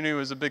community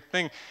was a big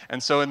thing,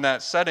 and so in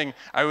that setting,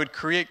 I would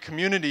create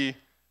community.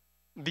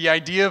 The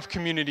idea of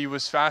community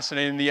was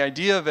fascinating, the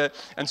idea of it,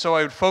 and so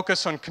I would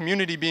focus on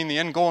community being the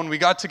end goal, and we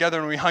got together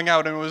and we hung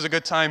out, and it was a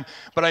good time,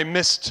 but I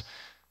missed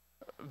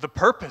the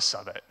purpose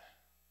of it.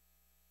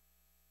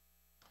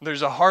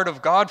 There's a heart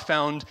of God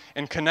found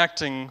in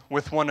connecting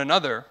with one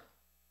another.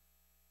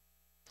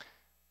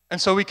 And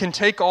so we can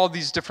take all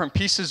these different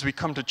pieces, we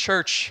come to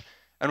church,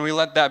 And we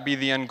let that be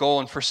the end goal.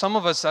 And for some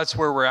of us, that's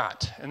where we're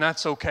at. And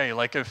that's okay.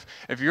 Like if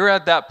you're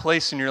at that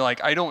place and you're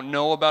like, I don't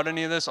know about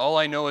any of this, all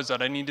I know is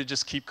that I need to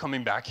just keep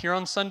coming back here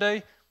on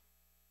Sunday,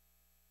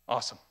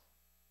 awesome.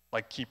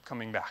 Like keep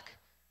coming back.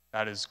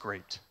 That is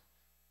great.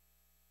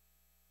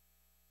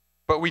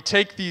 But we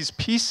take these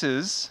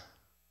pieces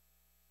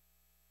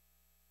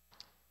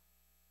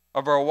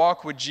of our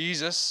walk with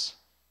Jesus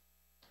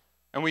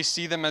and we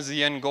see them as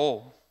the end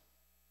goal.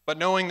 But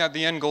knowing that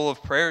the end goal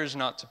of prayer is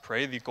not to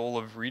pray, the goal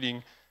of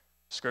reading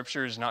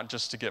Scripture is not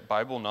just to get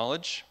Bible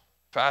knowledge.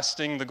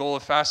 Fasting, the goal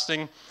of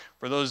fasting,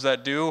 for those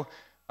that do,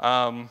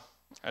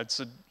 it's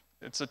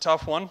a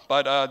tough one,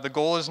 but the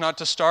goal is not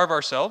to starve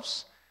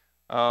ourselves,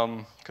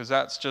 because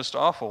that's just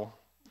awful.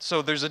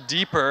 So there's a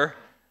deeper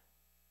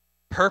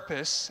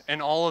purpose in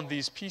all of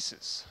these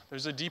pieces.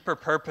 There's a deeper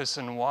purpose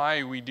in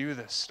why we do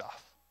this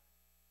stuff.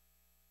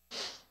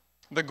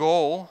 The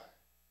goal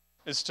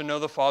is to know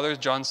the Father.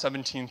 John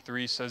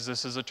 17:3 says,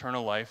 this is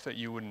eternal life, that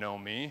you would know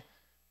me.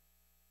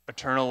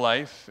 Eternal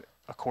life,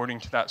 according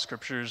to that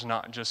scripture, is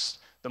not just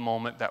the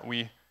moment that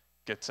we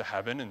get to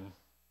heaven and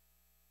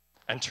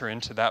enter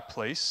into that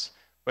place,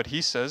 but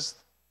he says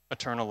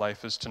eternal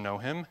life is to know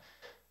him.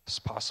 It's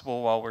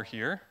possible while we're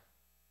here.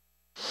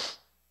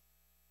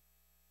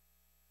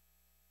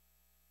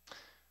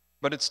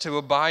 But it's to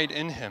abide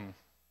in him.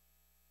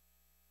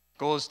 The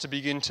goal is to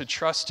begin to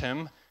trust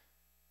him,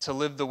 to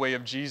live the way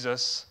of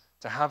Jesus,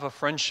 to have a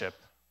friendship,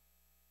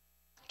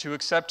 to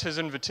accept his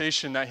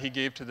invitation that he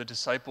gave to the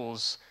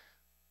disciples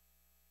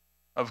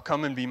of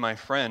come and be my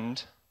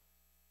friend,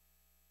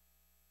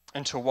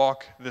 and to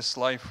walk this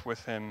life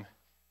with him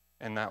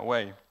in that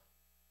way.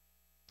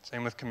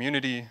 Same with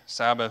community,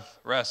 Sabbath,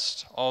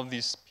 rest, all of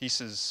these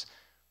pieces.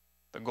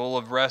 The goal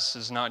of rest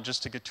is not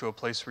just to get to a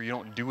place where you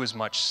don't do as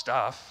much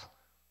stuff,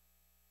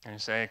 and you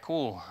say, hey,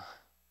 cool,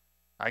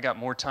 I got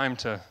more time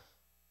to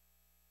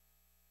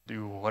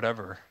do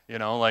whatever,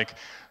 like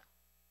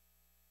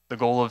the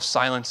goal of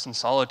silence and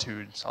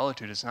solitude.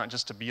 Solitude is not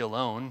just to be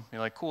alone.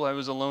 You're like, cool, I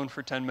was alone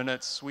for 10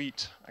 minutes,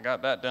 sweet, I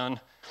got that done.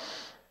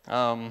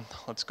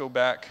 Let's go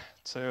back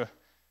to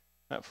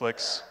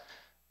Netflix.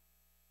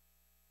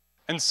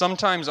 And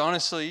sometimes,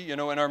 honestly, in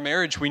our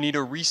marriage, we need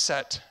a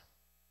reset.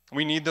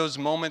 We need those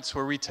moments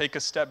where we take a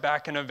step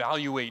back and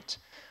evaluate.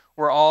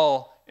 We're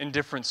all in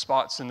different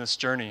spots in this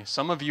journey.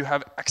 Some of you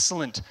have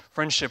excellent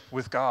friendship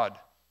with God.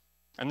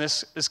 And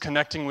this is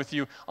connecting with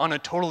you on a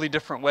totally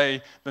different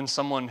way than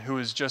someone who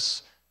is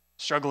just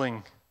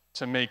struggling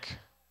to make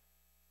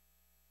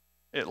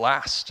it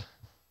last.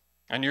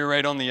 And you're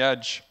right on the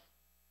edge.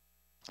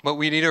 But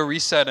we need a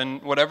reset,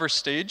 and whatever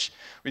stage,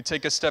 we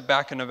take a step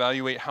back and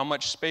evaluate how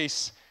much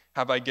space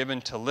have I given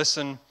to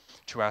listen,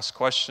 to ask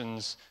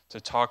questions,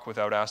 to talk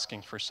without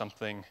asking for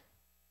something,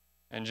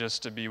 and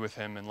just to be with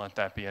him and let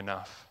that be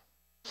enough.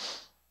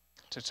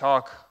 To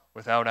talk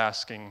without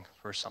asking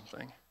for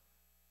something.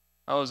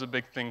 That was a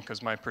big thing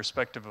because my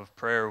perspective of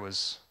prayer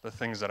was the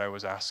things that I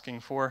was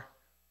asking for.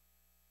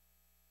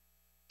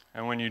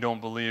 And when you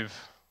believe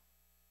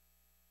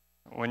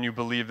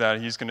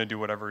that he's going to do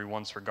whatever he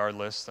wants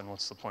regardless, then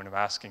what's the point of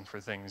asking for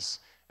things?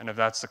 And if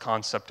that's the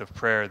concept of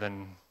prayer,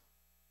 then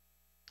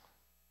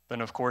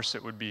of course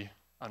it would be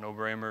a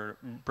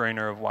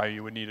no-brainer of why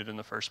you would need it in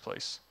the first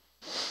place.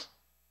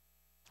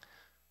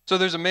 So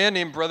there's a man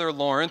named Brother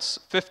Lawrence,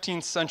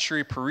 15th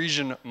century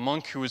Parisian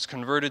monk who was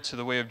converted to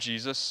the way of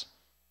Jesus,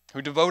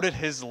 who devoted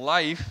his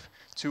life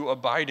to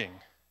abiding.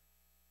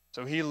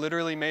 So he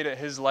literally made it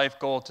his life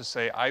goal to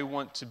say, I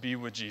want to be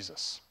with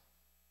Jesus.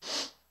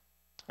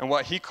 And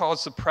what he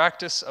calls the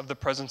practice of the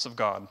presence of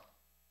God.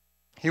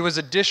 He was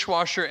a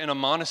dishwasher in a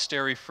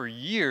monastery for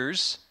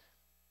years,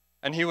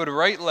 and he would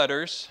write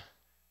letters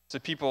to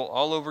people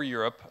all over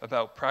Europe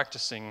about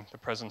practicing the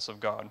presence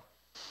of God.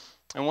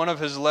 In one of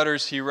his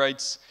letters, he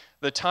writes,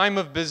 the time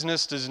of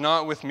business does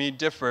not with me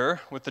differ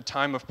with the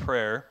time of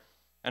prayer,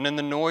 and in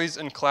the noise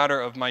and clatter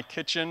of my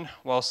kitchen,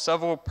 while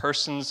several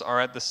persons are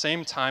at the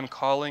same time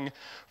calling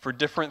for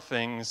different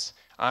things,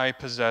 I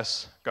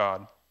possess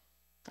God,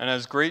 and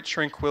as great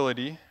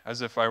tranquility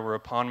as if I were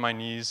upon my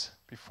knees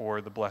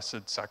before the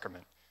blessed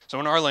sacrament. So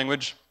in our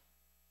language,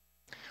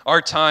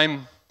 our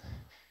time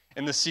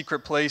in the secret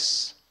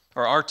place,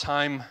 or our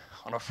time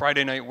on a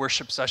Friday night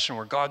worship session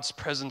where God's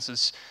presence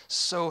is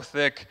so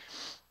thick,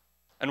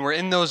 and we're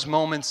in those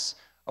moments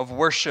of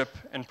worship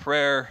and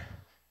prayer,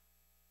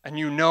 and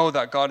you know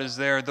that God is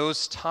there,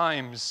 those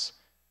times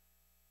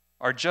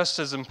are just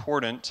as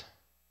important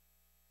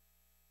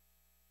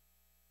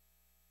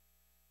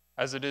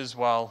as it is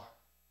while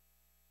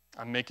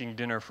I'm making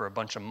dinner for a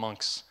bunch of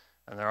monks,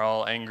 and they're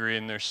all angry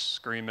and they're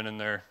screaming and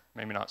they're,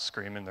 maybe not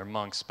screaming, they're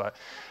monks, but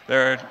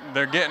they're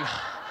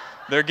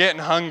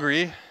getting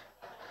hungry,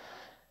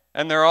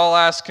 and they're all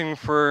asking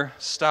for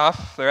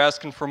stuff. They're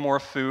asking for more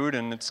food,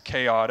 and it's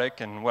chaotic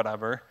and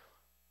whatever.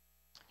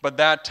 But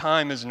that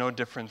time is no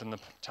different than the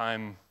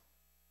time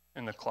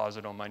in the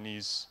closet on my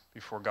knees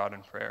before God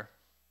in prayer.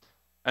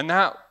 And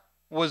that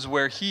was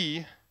where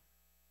he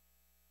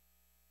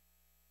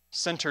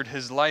centered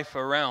his life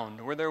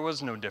around, where there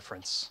was no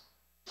difference.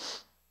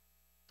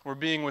 where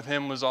being with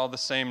him was all the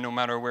same no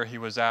matter where he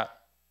was at.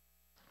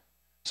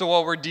 So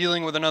while we're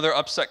dealing with another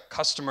upset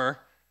customer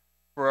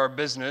for our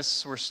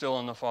business, we're still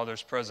in the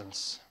Father's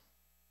presence.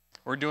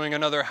 We're doing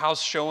another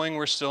house showing,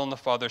 we're still in the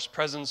Father's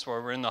presence.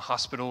 While we're in the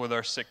hospital with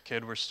our sick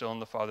kid, we're still in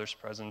the Father's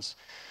presence.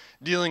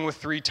 Dealing with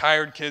 3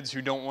 tired kids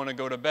who don't want to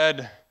go to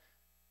bed,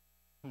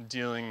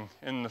 dealing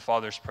in the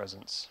Father's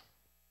presence.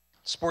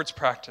 Sports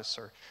practice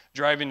or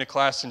driving to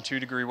class in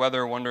 2-degree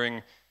weather,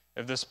 wondering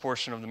if this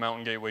portion of the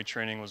Mountain Gateway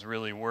training was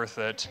really worth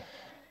it,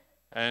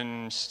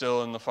 and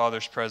still in the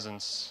Father's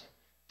presence.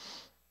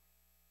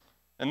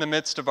 In the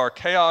midst of our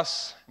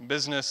chaos,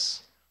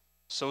 business,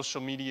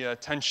 social media,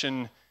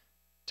 attention,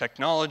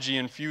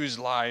 technology-infused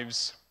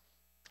lives,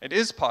 it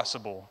is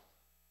possible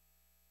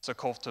to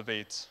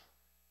cultivate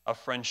a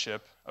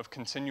friendship of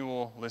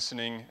continual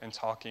listening and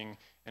talking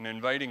and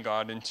inviting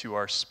God into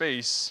our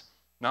space,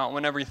 not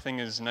when everything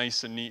is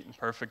nice and neat and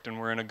perfect and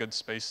we're in a good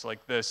space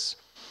like this,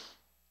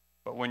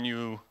 but when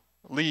you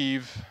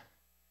leave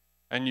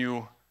and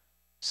you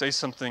say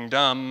something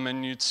dumb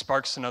and it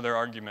sparks another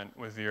argument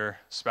with your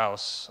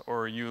spouse,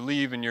 or you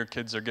leave and your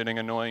kids are getting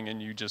annoying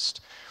and you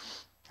just,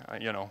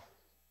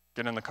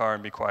 get in the car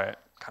and be quiet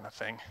kind of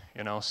thing,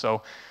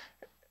 So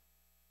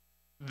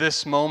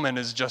this moment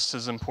is just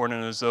as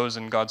important as those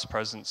in God's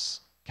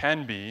presence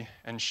can be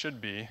and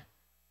should be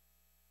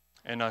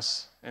in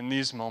us in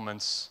these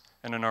moments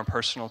and in our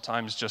personal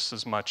times just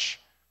as much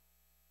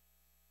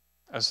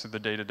as through the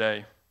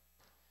day-to-day.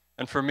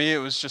 And for me, it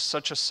was just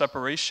such a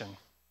separation.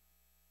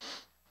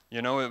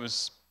 It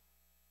was,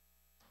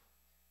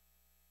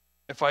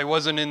 if I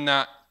wasn't in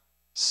that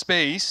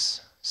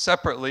space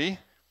separately,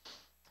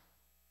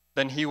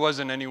 then he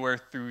wasn't anywhere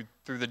through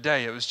the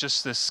day. It was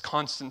just this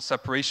constant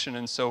separation.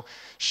 And so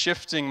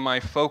shifting my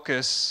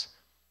focus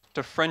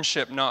to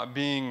friendship not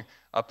being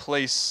a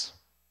place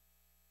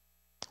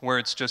where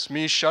it's just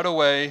me shut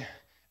away,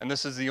 and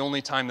this is the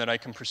only time that I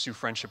can pursue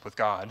friendship with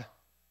God,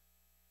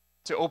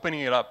 to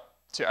opening it up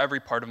to every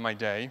part of my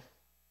day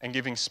and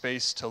giving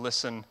space to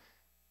listen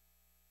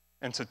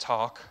and to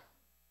talk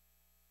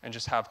and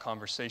just have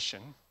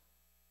conversation,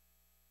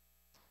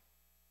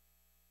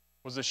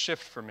 was a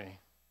shift for me.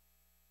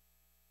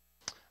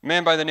 A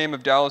man by the name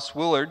of Dallas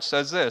Willard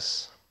says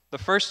this: "The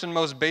first and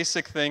most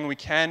basic thing we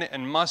can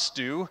and must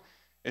do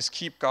is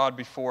keep God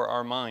before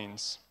our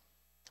minds.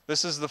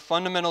 This is the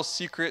fundamental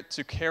secret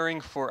to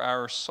caring for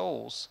our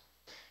souls.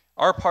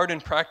 Our part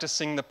in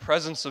practicing the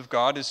presence of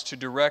God is to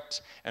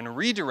direct and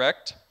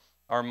redirect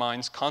our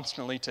minds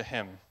constantly to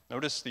Him."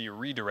 Notice the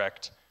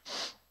redirect.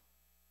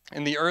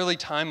 In the early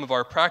time of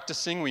our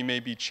practicing, we may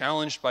be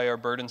challenged by our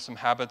burdensome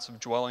habits of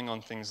dwelling on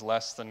things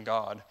less than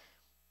God,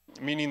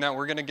 meaning that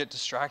we're going to get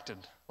distracted.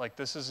 Like,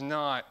 this is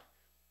not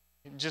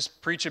just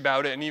preach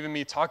about it, and even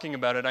me talking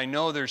about it, I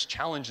know there's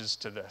challenges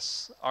to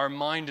this. Our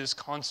mind is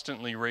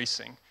constantly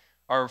racing.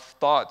 Our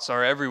thoughts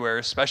are everywhere,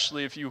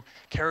 especially if you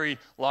carry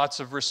lots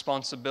of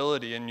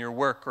responsibility in your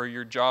work or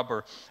your job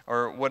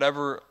or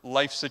whatever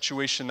life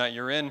situation that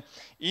you're in.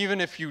 Even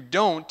if you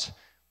don't,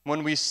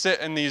 when we sit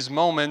in these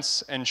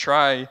moments and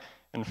try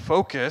and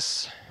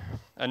focus,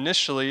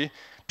 initially,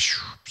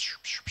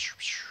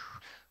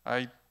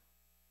 I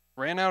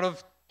ran out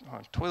of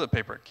toilet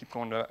paper. Keep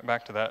going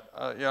back to that.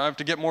 I have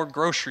to get more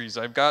groceries.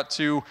 I've got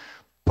to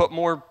put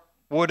more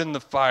wood in the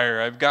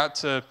fire. I've got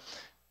to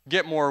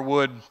get more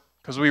wood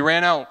because we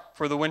ran out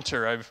for the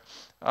winter.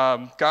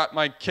 I've got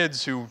my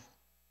kids who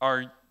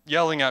are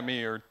yelling at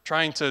me or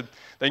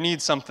they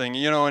need something,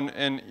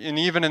 and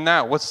even in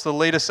that, what's the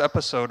latest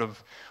episode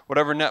of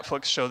whatever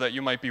Netflix show that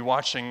you might be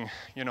watching?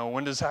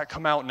 When does that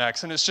come out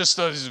next? And it's just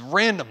those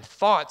random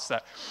thoughts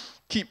that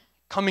keep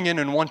coming in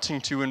and wanting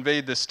to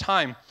invade this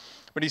time.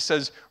 But he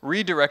says,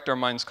 redirect our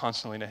minds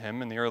constantly to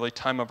Him. In the early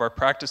time of our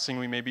practicing,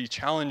 we may be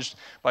challenged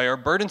by our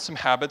burdensome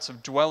habits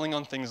of dwelling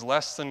on things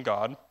less than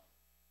God.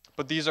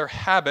 But these are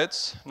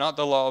habits, not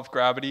the law of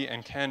gravity,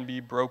 and can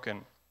be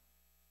broken.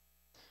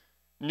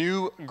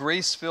 New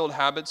grace-filled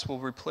habits will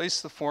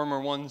replace the former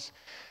ones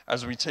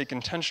as we take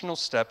intentional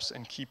steps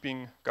in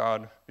keeping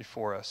God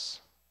before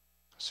us.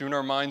 Soon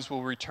our minds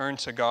will return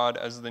to God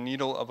as the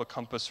needle of a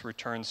compass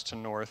returns to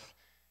north.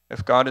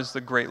 If God is the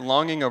great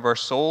longing of our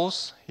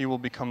souls, He will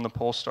become the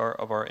pole star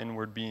of our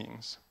inward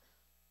beings.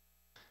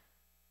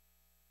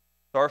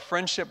 Our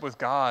friendship with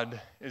God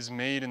is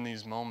made in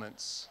these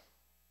moments.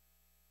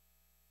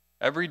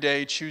 Every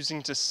day,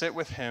 choosing to sit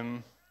with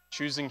Him,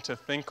 choosing to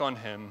think on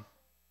Him,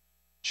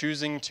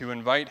 choosing to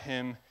invite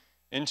Him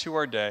into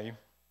our day.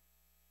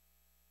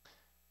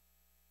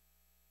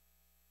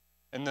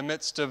 In the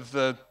midst of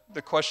the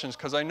questions,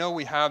 because I know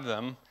we have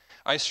them,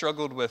 I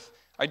struggled with,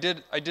 I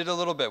did a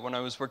little bit when I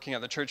was working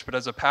at the church, but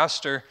as a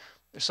pastor,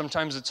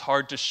 sometimes it's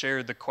hard to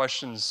share the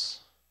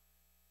questions,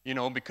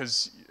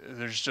 because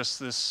there's just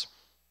this,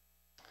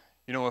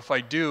 if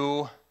I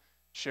do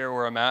share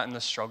where I'm at in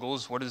the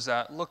struggles, what does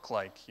that look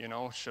like?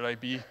 Should I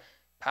be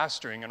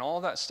pastoring? And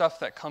all that stuff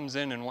that comes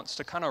in and wants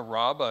to kind of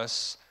rob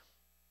us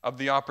of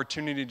the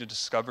opportunity to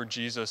discover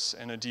Jesus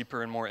in a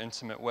deeper and more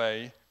intimate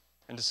way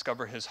and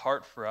discover His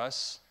heart for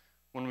us,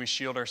 when we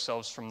shield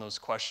ourselves from those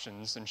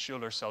questions and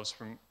shield ourselves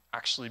from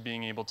actually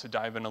being able to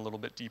dive in a little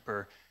bit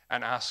deeper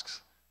and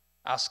ask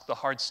the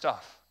hard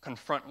stuff,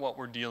 confront what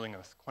we're dealing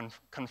with,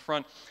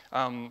 confront,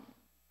 I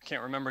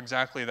can't remember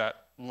exactly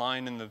that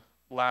line in the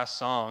last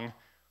song,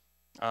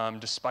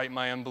 despite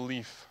my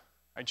unbelief,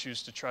 I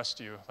choose to trust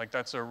you. Like,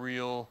 that's a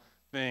real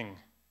thing.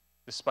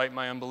 Despite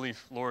my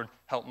unbelief, Lord,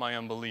 help my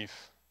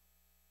unbelief.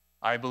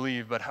 I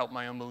believe, but help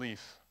my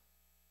unbelief.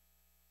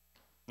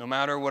 No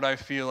matter what I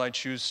feel, I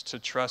choose to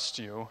trust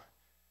you.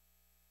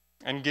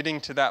 And getting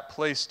to that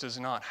place does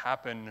not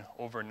happen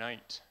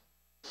overnight.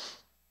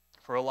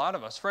 For a lot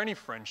of us, for any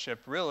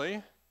friendship,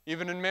 really,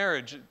 even in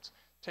marriage, it's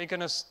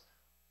taken us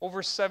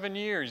over 7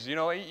 years,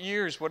 8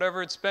 years,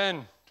 whatever it's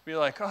been, to be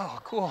like, oh,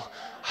 cool,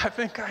 I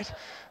think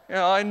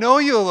I know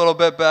you a little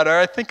bit better.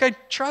 I think I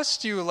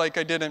trust you like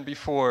I didn't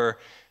before.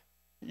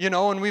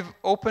 And we've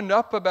opened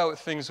up about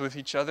things with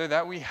each other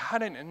that we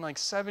hadn't in like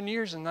 7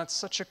 years, and that's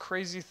such a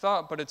crazy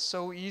thought, but it's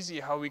so easy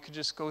how we could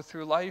just go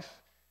through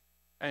life,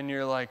 and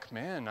you're like,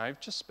 man,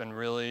 I've just been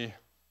really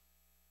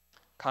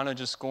kind of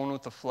just going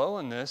with the flow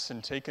in this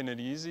and taking it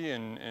easy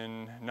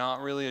and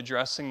not really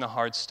addressing the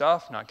hard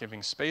stuff, not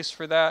giving space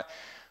for that.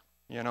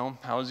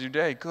 How's your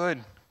day?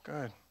 Good.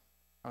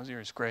 How's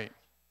yours? Great.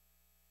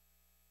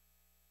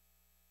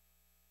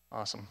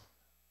 Awesome.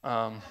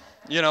 And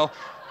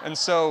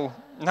so,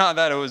 not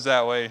that it was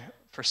that way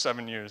for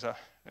 7 years,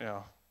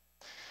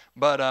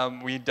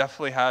 but we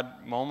definitely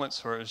had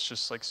moments where it was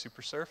just like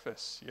super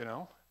surface,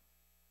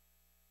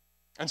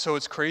 And so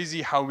it's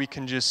crazy how we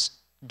can just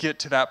get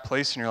to that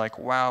place and you're like,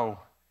 wow,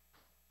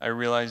 I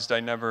realized I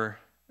never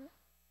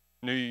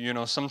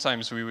knew,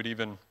 sometimes we would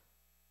even,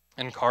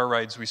 in car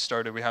rides we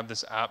have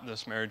this app,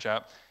 this marriage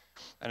app,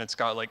 and it's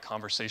got like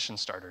conversation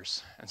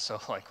starters. And so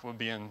like we'll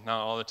be in, not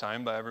all the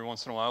time, but every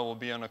once in a while we'll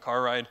be on a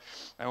car ride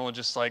and we'll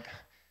just like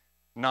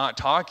not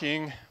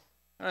talking.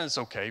 And it's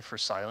okay for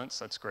silence,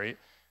 that's great.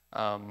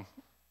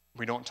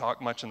 We don't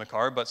talk much in the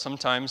car, but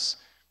sometimes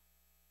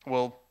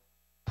we'll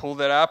pull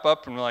that app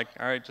up and we're like,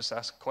 all right, just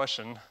ask a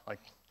question, like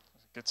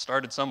get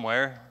started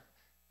somewhere.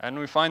 And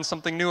we find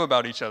something new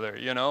about each other,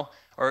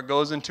 or it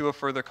goes into a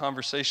further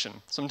conversation.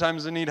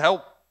 Sometimes we need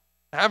help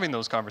having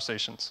those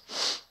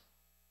conversations.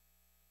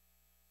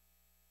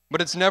 But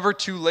it's never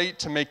too late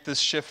to make this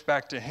shift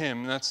back to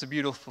him. And that's the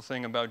beautiful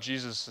thing about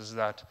Jesus, is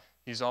that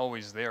he's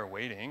always there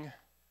waiting.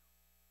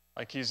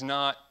 Like he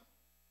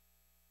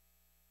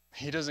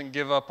doesn't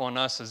give up on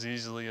us as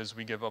easily as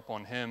we give up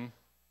on him.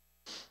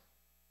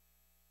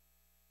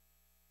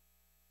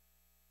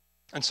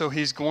 And so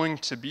he's going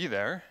to be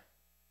there,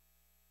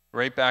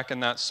 right back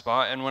in that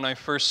spot. And when I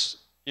first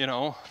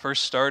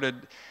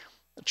started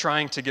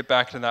trying to get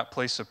back to that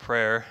place of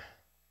prayer,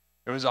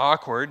 it was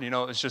awkward. It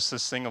was just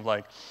this thing of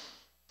like,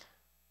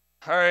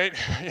 all right,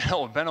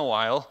 it's been a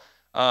while.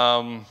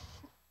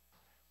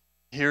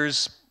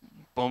 Here's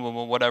boom, boom,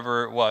 boom,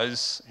 whatever it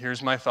was.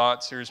 Here's my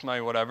thoughts, here's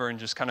my whatever, and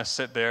just kind of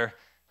sit there.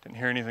 Didn't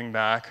hear anything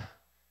back.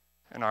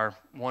 And our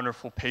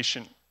wonderful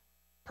patient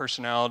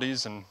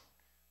personalities and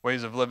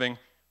ways of living,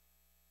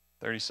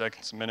 30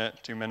 seconds, a minute,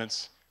 2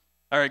 minutes.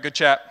 All right, good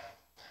chat.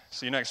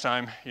 See you next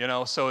time.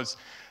 So it's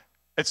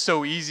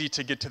so easy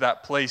to get to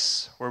that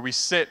place where we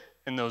sit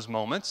in those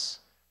moments.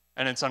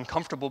 And it's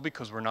uncomfortable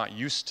because we're not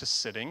used to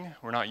sitting.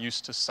 We're not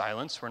used to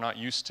silence. We're not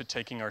used to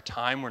taking our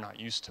time. We're not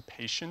used to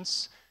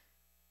patience.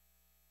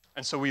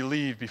 And so we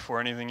leave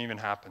before anything even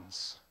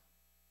happens.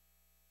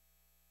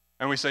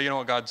 And we say,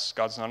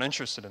 God's not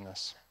interested in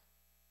this.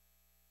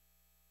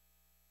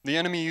 The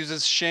enemy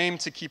uses shame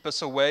to keep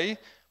us away.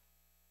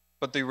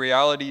 But the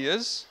reality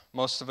is,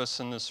 most of us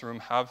in this room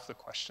have the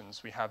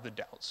questions. We have the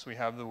doubts. We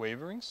have the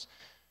waverings.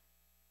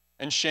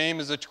 And shame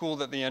is a tool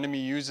that the enemy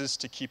uses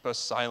to keep us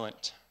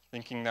silent,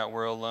 thinking that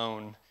we're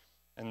alone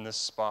in this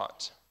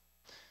spot.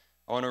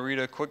 I want to read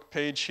a quick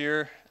page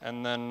here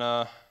and then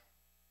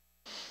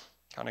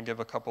kind of give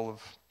a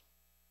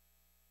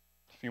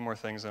few more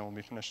things and we'll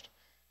be finished.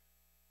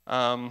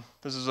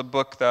 This is a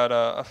book that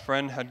a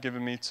friend had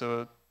given me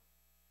to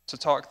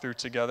talk through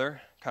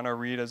together, kind of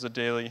read as a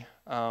daily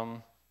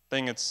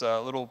thing. It's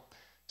little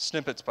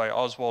snippets by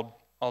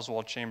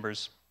Oswald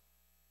Chambers.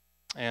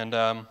 And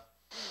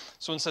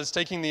so it says,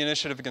 taking the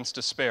initiative against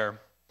despair.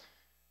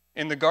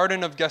 In the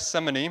Garden of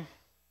Gethsemane,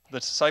 the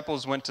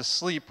disciples went to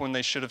sleep when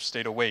they should have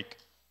stayed awake.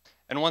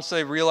 And once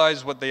they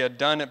realized what they had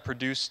done, it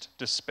produced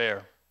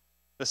despair.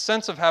 The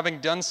sense of having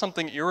done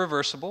something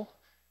irreversible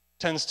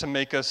tends to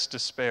make us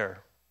despair.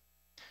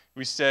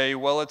 We say,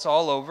 well, it's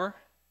all over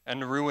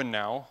and ruined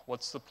now.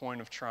 What's the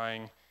point of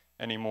trying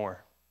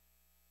anymore?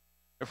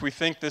 If we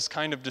think this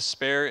kind of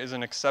despair is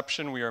an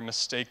exception, we are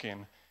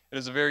mistaken. It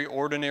is a very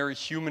ordinary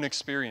human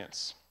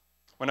experience.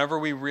 Whenever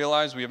we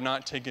realize we have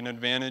not taken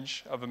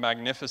advantage of a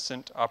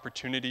magnificent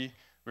opportunity,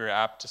 we are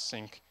apt to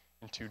sink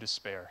into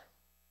despair.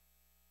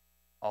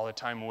 All the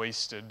time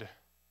wasted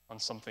on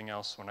something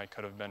else when I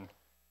could have been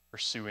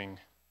pursuing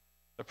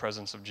the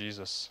presence of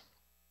Jesus.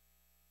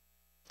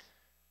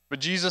 But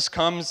Jesus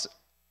comes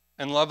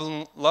and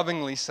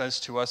lovingly says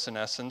to us, in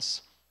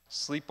essence,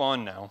 sleep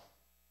on now.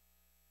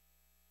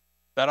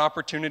 That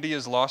opportunity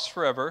is lost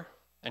forever,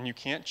 and you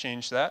can't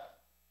change that.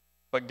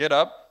 But get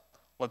up,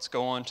 let's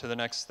go on to the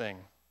next thing.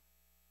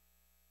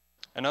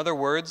 In other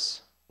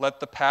words, let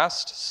the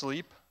past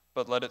sleep,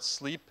 but let it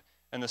sleep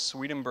in the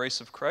sweet embrace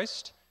of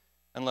Christ,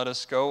 and let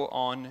us go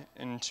on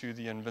into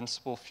the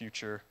invincible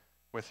future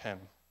with Him.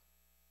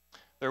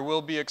 There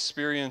will be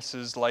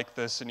experiences like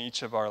this in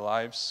each of our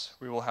lives.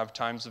 We will have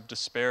times of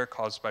despair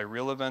caused by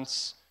real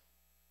events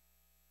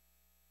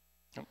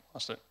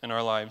in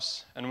our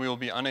lives, and we will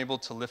be unable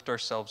to lift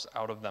ourselves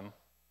out of them.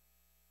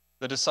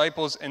 The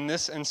disciples in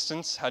this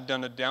instance had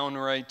done a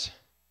downright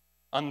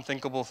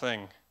unthinkable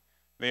thing.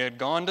 They had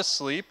gone to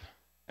sleep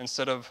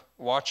instead of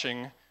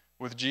watching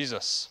with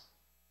Jesus.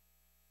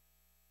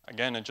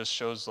 Again, it just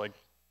shows like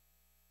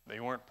they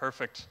weren't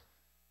perfect.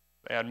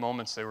 They had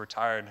moments they were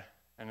tired,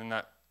 and in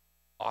that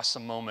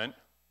awesome moment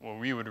where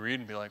we would read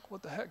and be like,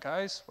 what the heck,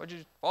 guys? Why'd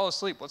you fall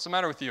asleep? What's the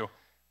matter with you?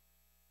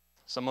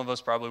 Some of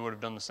us probably would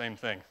have done the same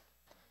thing.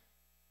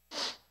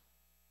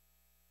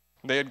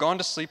 They had gone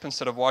to sleep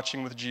instead of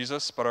watching with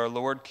Jesus, but our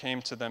Lord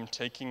came to them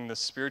taking the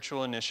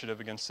spiritual initiative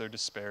against their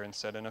despair and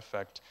said, in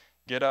effect,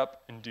 get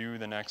up and do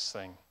the next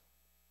thing.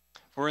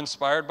 If we're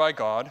inspired by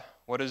God,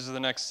 what is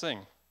the next thing?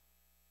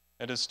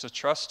 It is to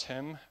trust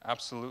Him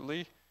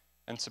absolutely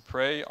and to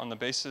pray on the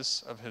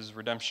basis of His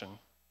redemption.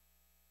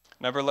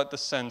 Never let the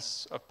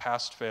sense of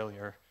past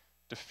failure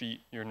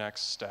defeat your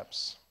next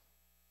steps.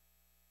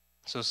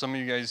 So some of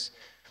you guys,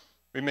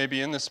 we may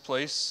be in this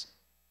place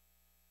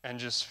and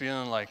just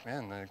feeling like,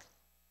 man,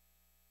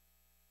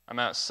 I'm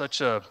at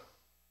such a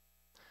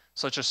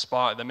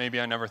spot that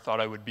maybe I never thought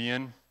I would be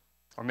in.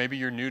 Or maybe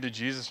you're new to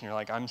Jesus and you're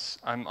like,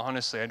 I'm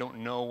honestly, I don't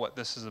know what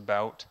this is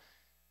about.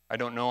 I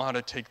don't know how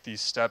to take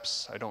these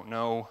steps. I don't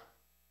know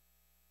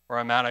where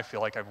I'm at. I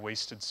feel like I've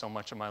wasted so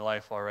much of my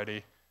life already.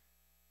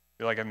 I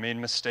feel like I've made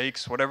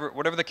mistakes,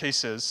 whatever the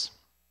case is.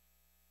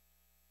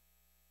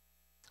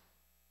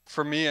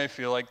 For me, I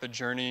feel like the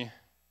journey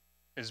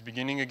is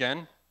beginning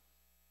again.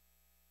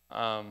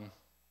 And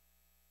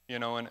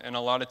a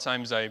lot of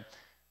times I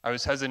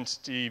was hesitant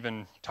to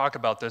even talk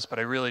about this, but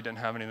I really didn't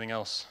have anything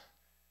else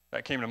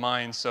that came to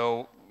mind.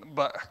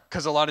 But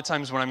because a lot of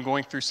times when I'm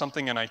going through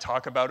something and I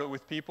talk about it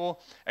with people,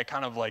 it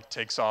kind of like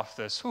takes off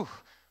this, well,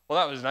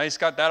 that was nice,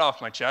 got that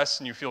off my chest,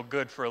 and you feel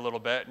good for a little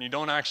bit, and you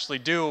don't actually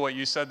do what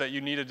you said that you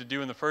needed to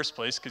do in the first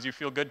place because you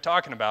feel good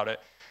talking about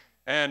it.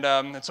 And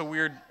it's a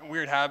weird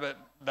habit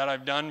that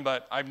I've done,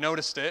 but I've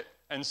noticed it.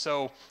 And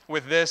so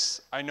with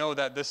this, I know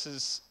that this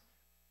is,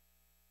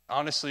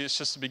 honestly, it's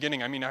just the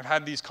beginning. I mean, I've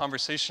had these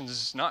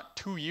conversations not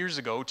 2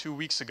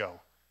 weeks ago.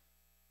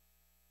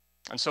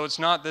 And so it's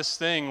not this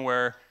thing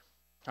where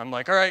I'm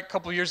like, all right, a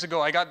couple years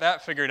ago, I got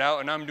that figured out,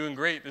 and I'm doing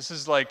great. This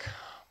is like,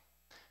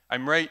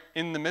 I'm right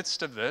in the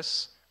midst of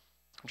this,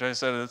 which I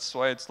said, that's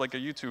why it's like a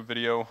YouTube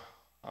video.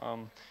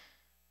 I'm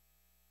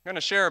going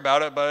to share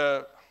about it,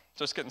 but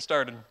just getting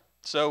started.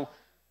 So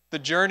the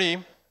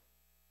journey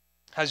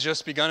has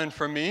just begun, and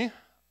for me,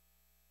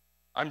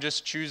 I'm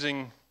just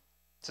choosing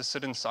to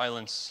sit in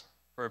silence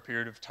for a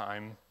period of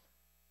time.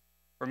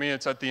 For me,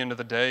 it's at the end of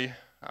the day,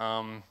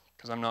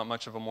 because I'm not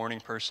much of a morning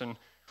person.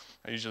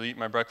 I usually eat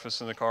my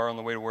breakfast in the car on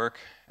the way to work,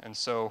 and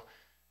so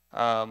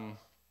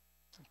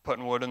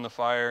putting wood in the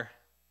fire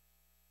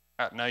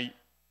at night,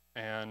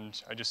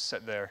 and I just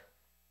sit there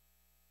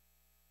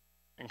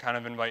and kind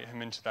of invite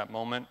Him into that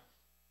moment.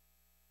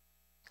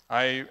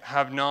 I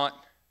have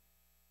not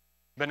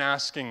been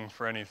asking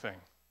for anything.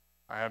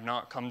 I have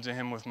not come to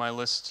Him with my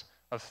list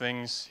of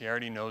things. He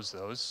already knows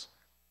those.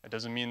 It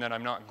doesn't mean that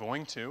I'm not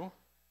going to.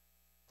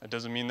 It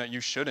doesn't mean that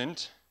you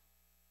shouldn't.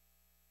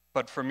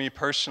 But for me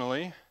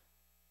personally,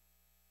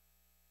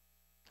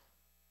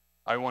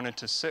 I wanted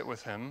to sit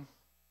with Him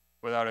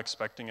without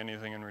expecting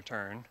anything in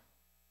return.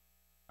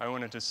 I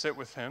wanted to sit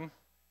with Him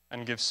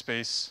and give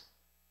space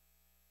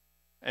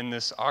in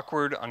this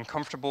awkward,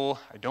 uncomfortable,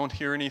 I don't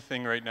hear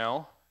anything right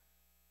now.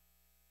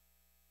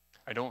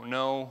 I don't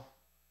know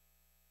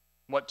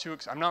what to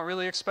I'm not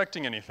really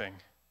expecting anything.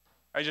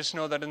 I just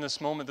know that in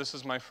this moment, this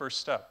is my first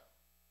step.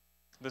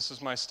 This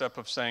is my step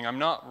of saying, I'm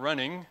not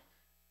running,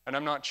 and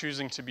I'm not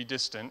choosing to be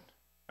distant,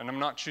 and I'm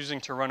not choosing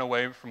to run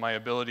away from my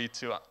ability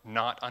to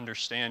not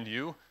understand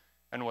you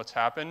and what's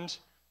happened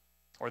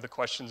or the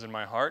questions in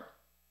my heart.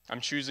 I'm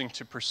choosing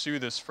to pursue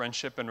this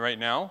friendship, and right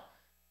now,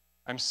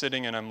 I'm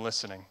sitting and I'm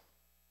listening.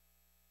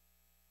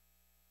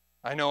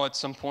 I know at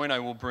some point I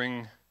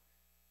want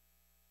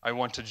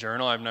to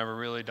journal. I've never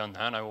really done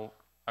that.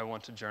 I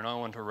want to journal. I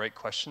want to write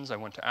questions. I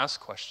want to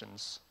ask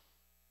questions.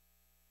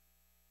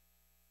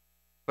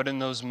 But in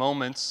those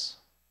moments,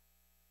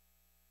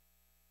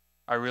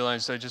 I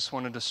realized I just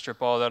wanted to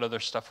strip all that other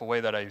stuff away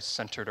that I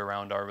centered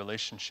around our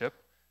relationship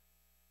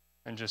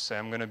and just say,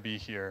 I'm going to be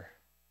here.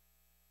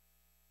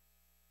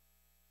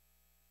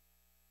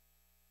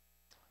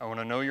 I want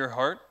to know your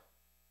heart.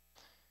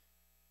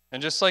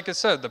 And just like I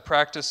said, the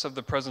practice of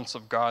the presence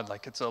of God,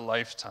 like it's a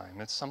lifetime.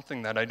 It's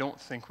something that I don't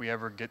think we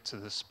ever get to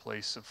this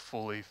place of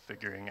fully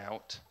figuring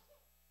out.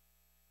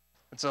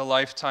 It's a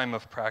lifetime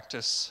of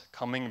practice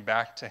coming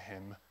back to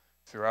Him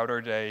throughout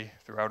our day,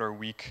 throughout our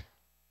week.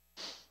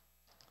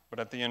 but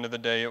at the end of the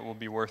day, it will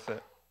be worth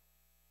it.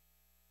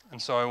 And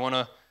so I want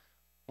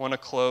to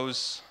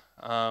close.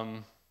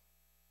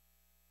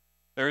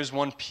 There is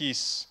one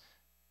piece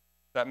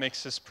that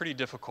makes this pretty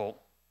difficult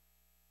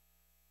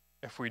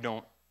if we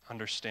don't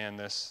understand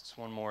this. It's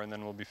one more, and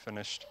then we'll be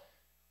finished.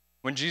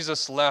 When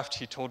Jesus left,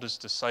 he told his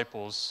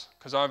disciples,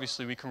 because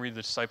obviously we can read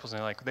the disciples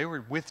and they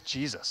were with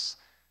Jesus.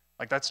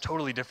 Like, that's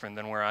totally different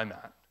than where I'm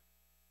at.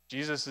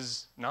 Jesus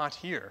is not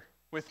here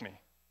with me.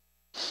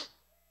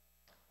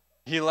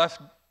 He left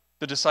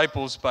the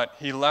disciples, but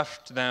he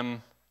left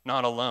them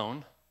not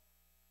alone.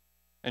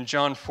 In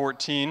John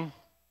 14,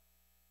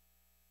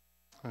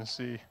 let's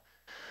see,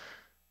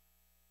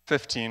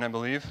 15, I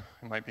believe.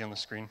 It might be on the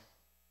screen.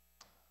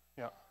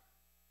 Yeah.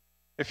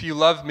 If you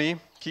love me,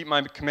 keep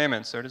my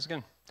commandments. There it is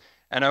again.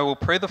 And I will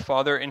pray the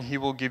Father, and he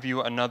will give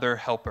you another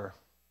helper,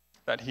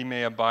 that he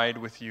may abide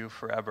with you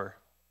forever.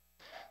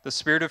 The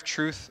Spirit of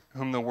truth,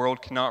 whom the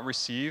world cannot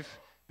receive,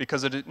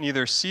 because it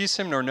neither sees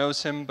him nor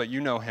knows him, but you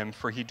know him,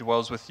 for he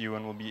dwells with you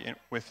and will be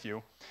with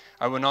you.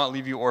 I will not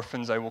leave you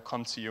orphans, I will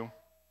come to you.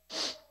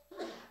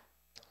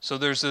 So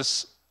there's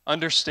this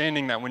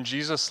understanding that when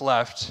Jesus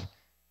left,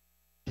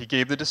 he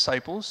gave the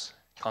disciples,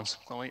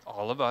 consequently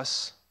all of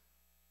us,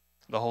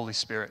 the Holy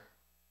Spirit.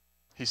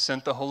 He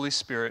sent the Holy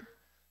Spirit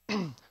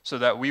so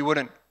that we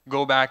wouldn't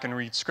go back and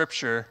read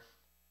Scripture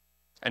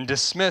and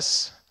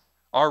dismiss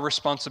our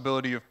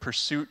responsibility of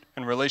pursuit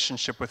and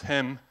relationship with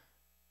him,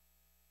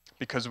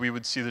 because we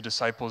would see the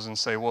disciples and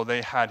say, well,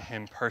 they had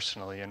him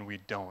personally and we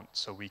don't,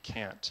 so we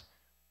can't.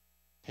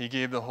 He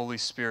gave the Holy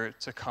Spirit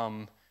to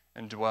come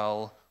and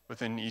dwell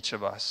within each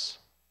of us,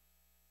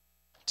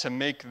 to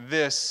make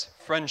this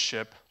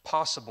friendship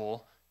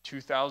possible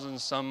 2,000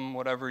 some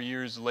whatever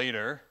years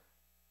later,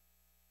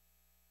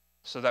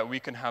 so that we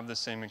can have the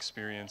same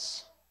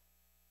experience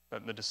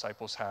that the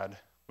disciples had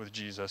with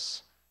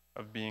Jesus,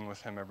 of being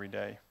with him every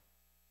day.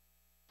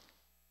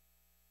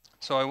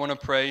 So I want to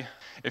pray.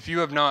 If you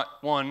have not,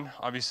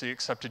 obviously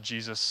accepted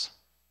Jesus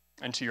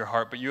into your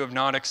heart, but you have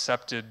not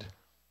accepted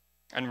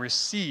and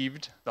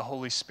received the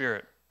Holy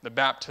Spirit, the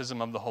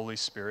baptism of the Holy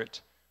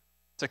Spirit,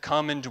 to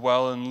come and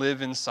dwell and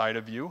live inside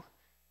of you,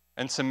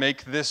 and to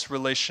make this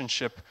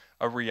relationship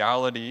a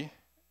reality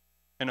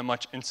in a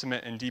much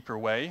intimate and deeper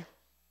way.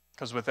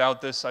 Because without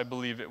this, I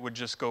believe it would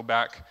just go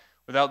back.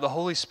 Without the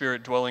Holy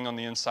Spirit dwelling on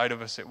the inside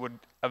of us, it would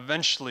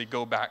eventually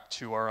go back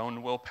to our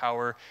own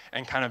willpower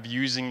and kind of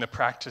using the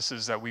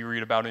practices that we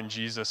read about in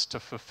Jesus to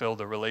fulfill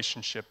the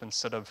relationship,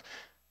 instead of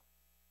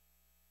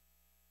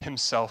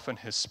himself and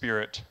his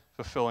Spirit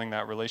fulfilling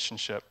that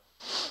relationship.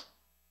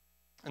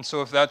 And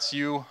so if that's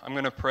you, I'm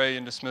going to pray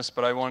and dismiss,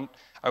 but I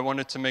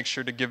wanted to make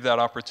sure to give that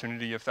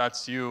opportunity. If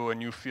that's you and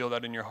you feel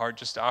that in your heart,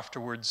 just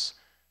afterwards,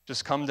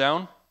 just come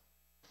down,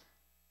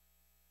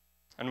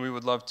 and we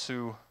would love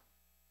to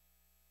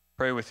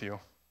pray with you.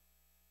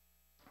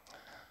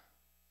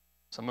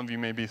 Some of you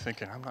may be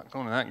thinking, I'm not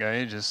going to that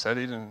guy. He just said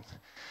he didn't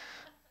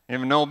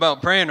even know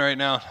about praying right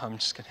now. I'm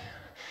just kidding.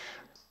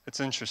 It's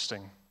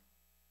interesting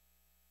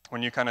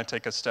when you kind of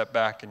take a step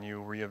back and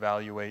you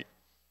reevaluate,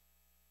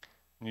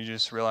 and you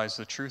just realize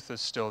the truth is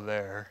still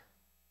there.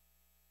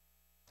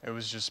 It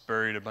was just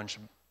buried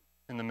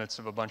in the midst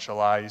of a bunch of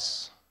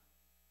lies.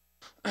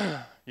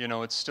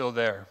 It's still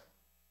there.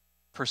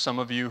 For some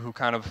of you who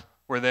kind of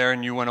were there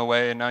and you went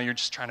away and now you're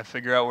just trying to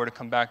figure out where to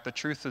come back, the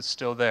truth is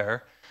still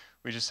there.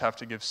 We just have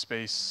to give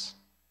space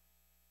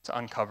to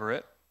uncover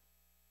it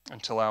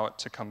and to allow it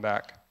to come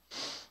back.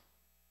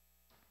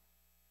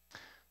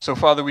 So,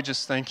 Father, we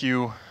just thank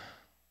you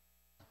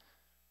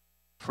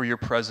for your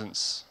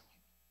presence.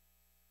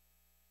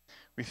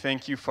 We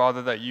thank you,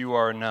 Father, that you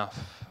are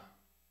enough.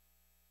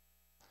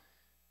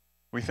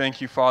 We thank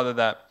you, Father,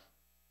 that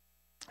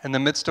in the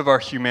midst of our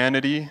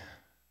humanity,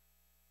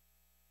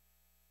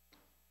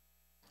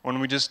 when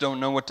we just don't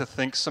know what to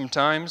think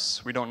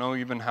sometimes, we don't know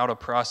even how to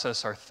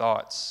process our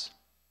thoughts.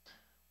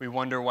 We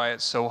wonder why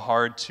it's so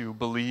hard to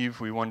believe.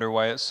 We wonder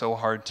why it's so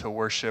hard to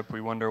worship. We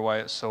wonder why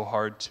it's so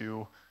hard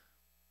to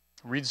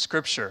read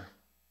Scripture.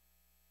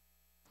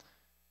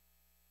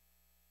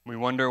 We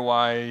wonder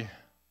why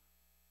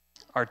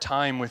our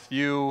time with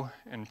you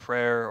in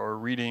prayer or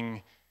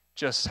reading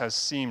just has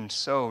seemed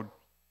so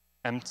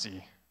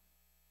empty.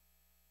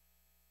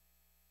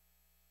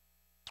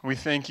 We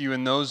thank you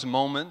in those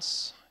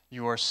moments.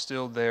 You are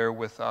still there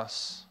with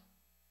us.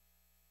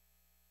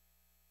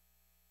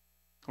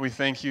 We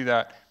thank you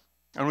that,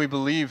 and we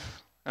believe,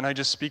 and I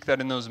just speak that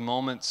in those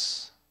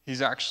moments,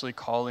 he's actually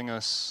calling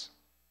us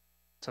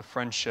to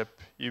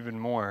friendship even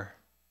more.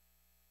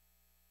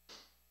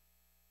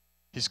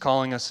 He's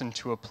calling us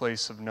into a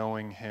place of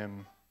knowing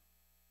him.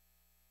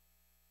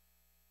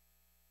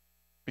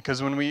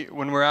 Because when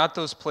we're at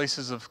those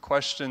places of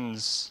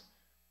questions,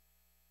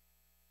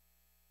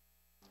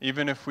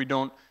 even if we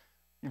don't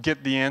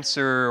get the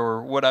answer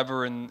or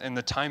whatever in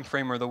the time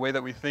frame or the way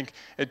that we think,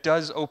 it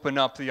does open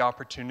up the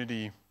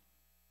opportunity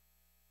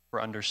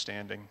for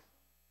understanding.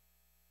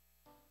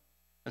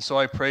 And so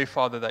I pray,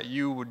 Father, that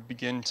you would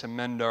begin to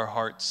mend our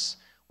hearts,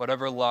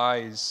 whatever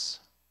lies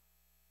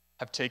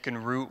have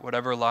taken root,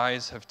 whatever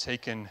lies have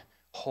taken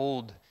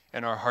hold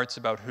in our hearts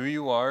about who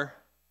you are,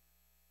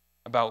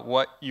 about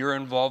what your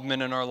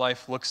involvement in our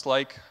life looks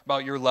like,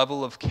 about your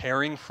level of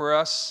caring for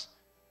us,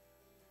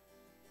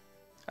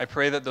 I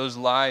pray that those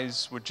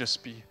lies would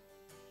just be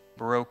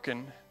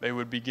broken. They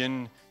would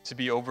begin to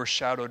be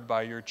overshadowed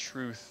by your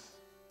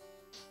truth.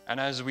 And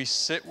as we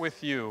sit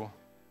with you,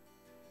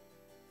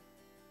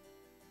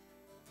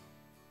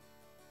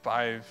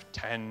 5,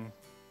 10,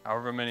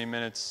 however many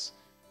minutes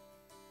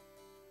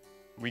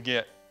we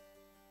get,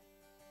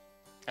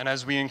 and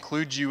as we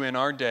include you in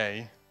our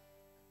day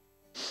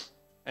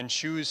and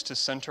choose to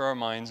center our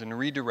minds and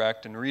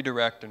redirect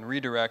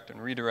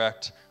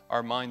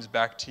our minds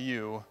back to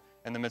you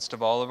in the midst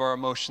of all of our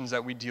emotions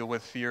that we deal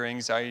with, fear,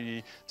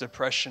 anxiety,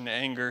 depression,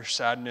 anger,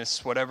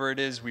 sadness, whatever it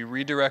is, we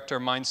redirect our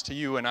minds to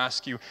you and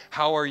ask you,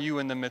 how are you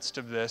in the midst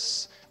of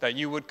this? That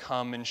you would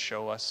come and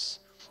show us,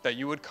 that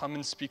you would come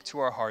and speak to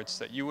our hearts,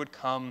 that you would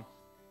come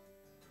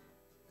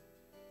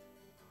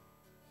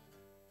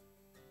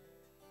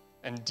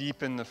and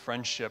deepen the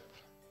friendship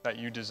that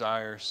you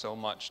desire so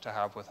much to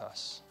have with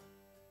us.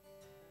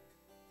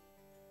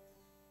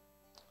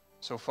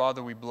 So,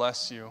 Father, we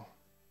bless you.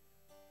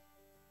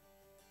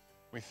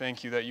 We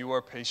thank you that you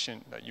are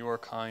patient, that you are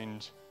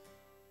kind,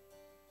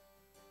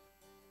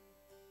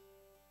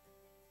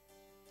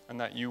 and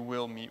that you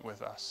will meet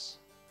with us.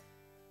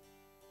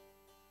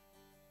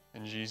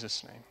 In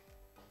Jesus' name,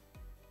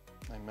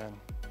 amen.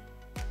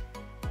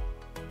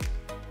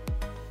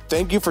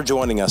 Thank you for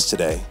joining us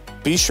today.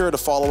 Be sure to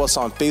follow us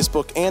on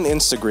Facebook and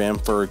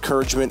Instagram for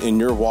encouragement in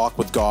your walk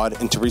with God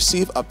and to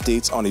receive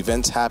updates on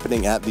events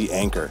happening at The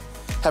Anchor.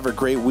 Have a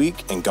great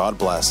week and God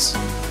bless.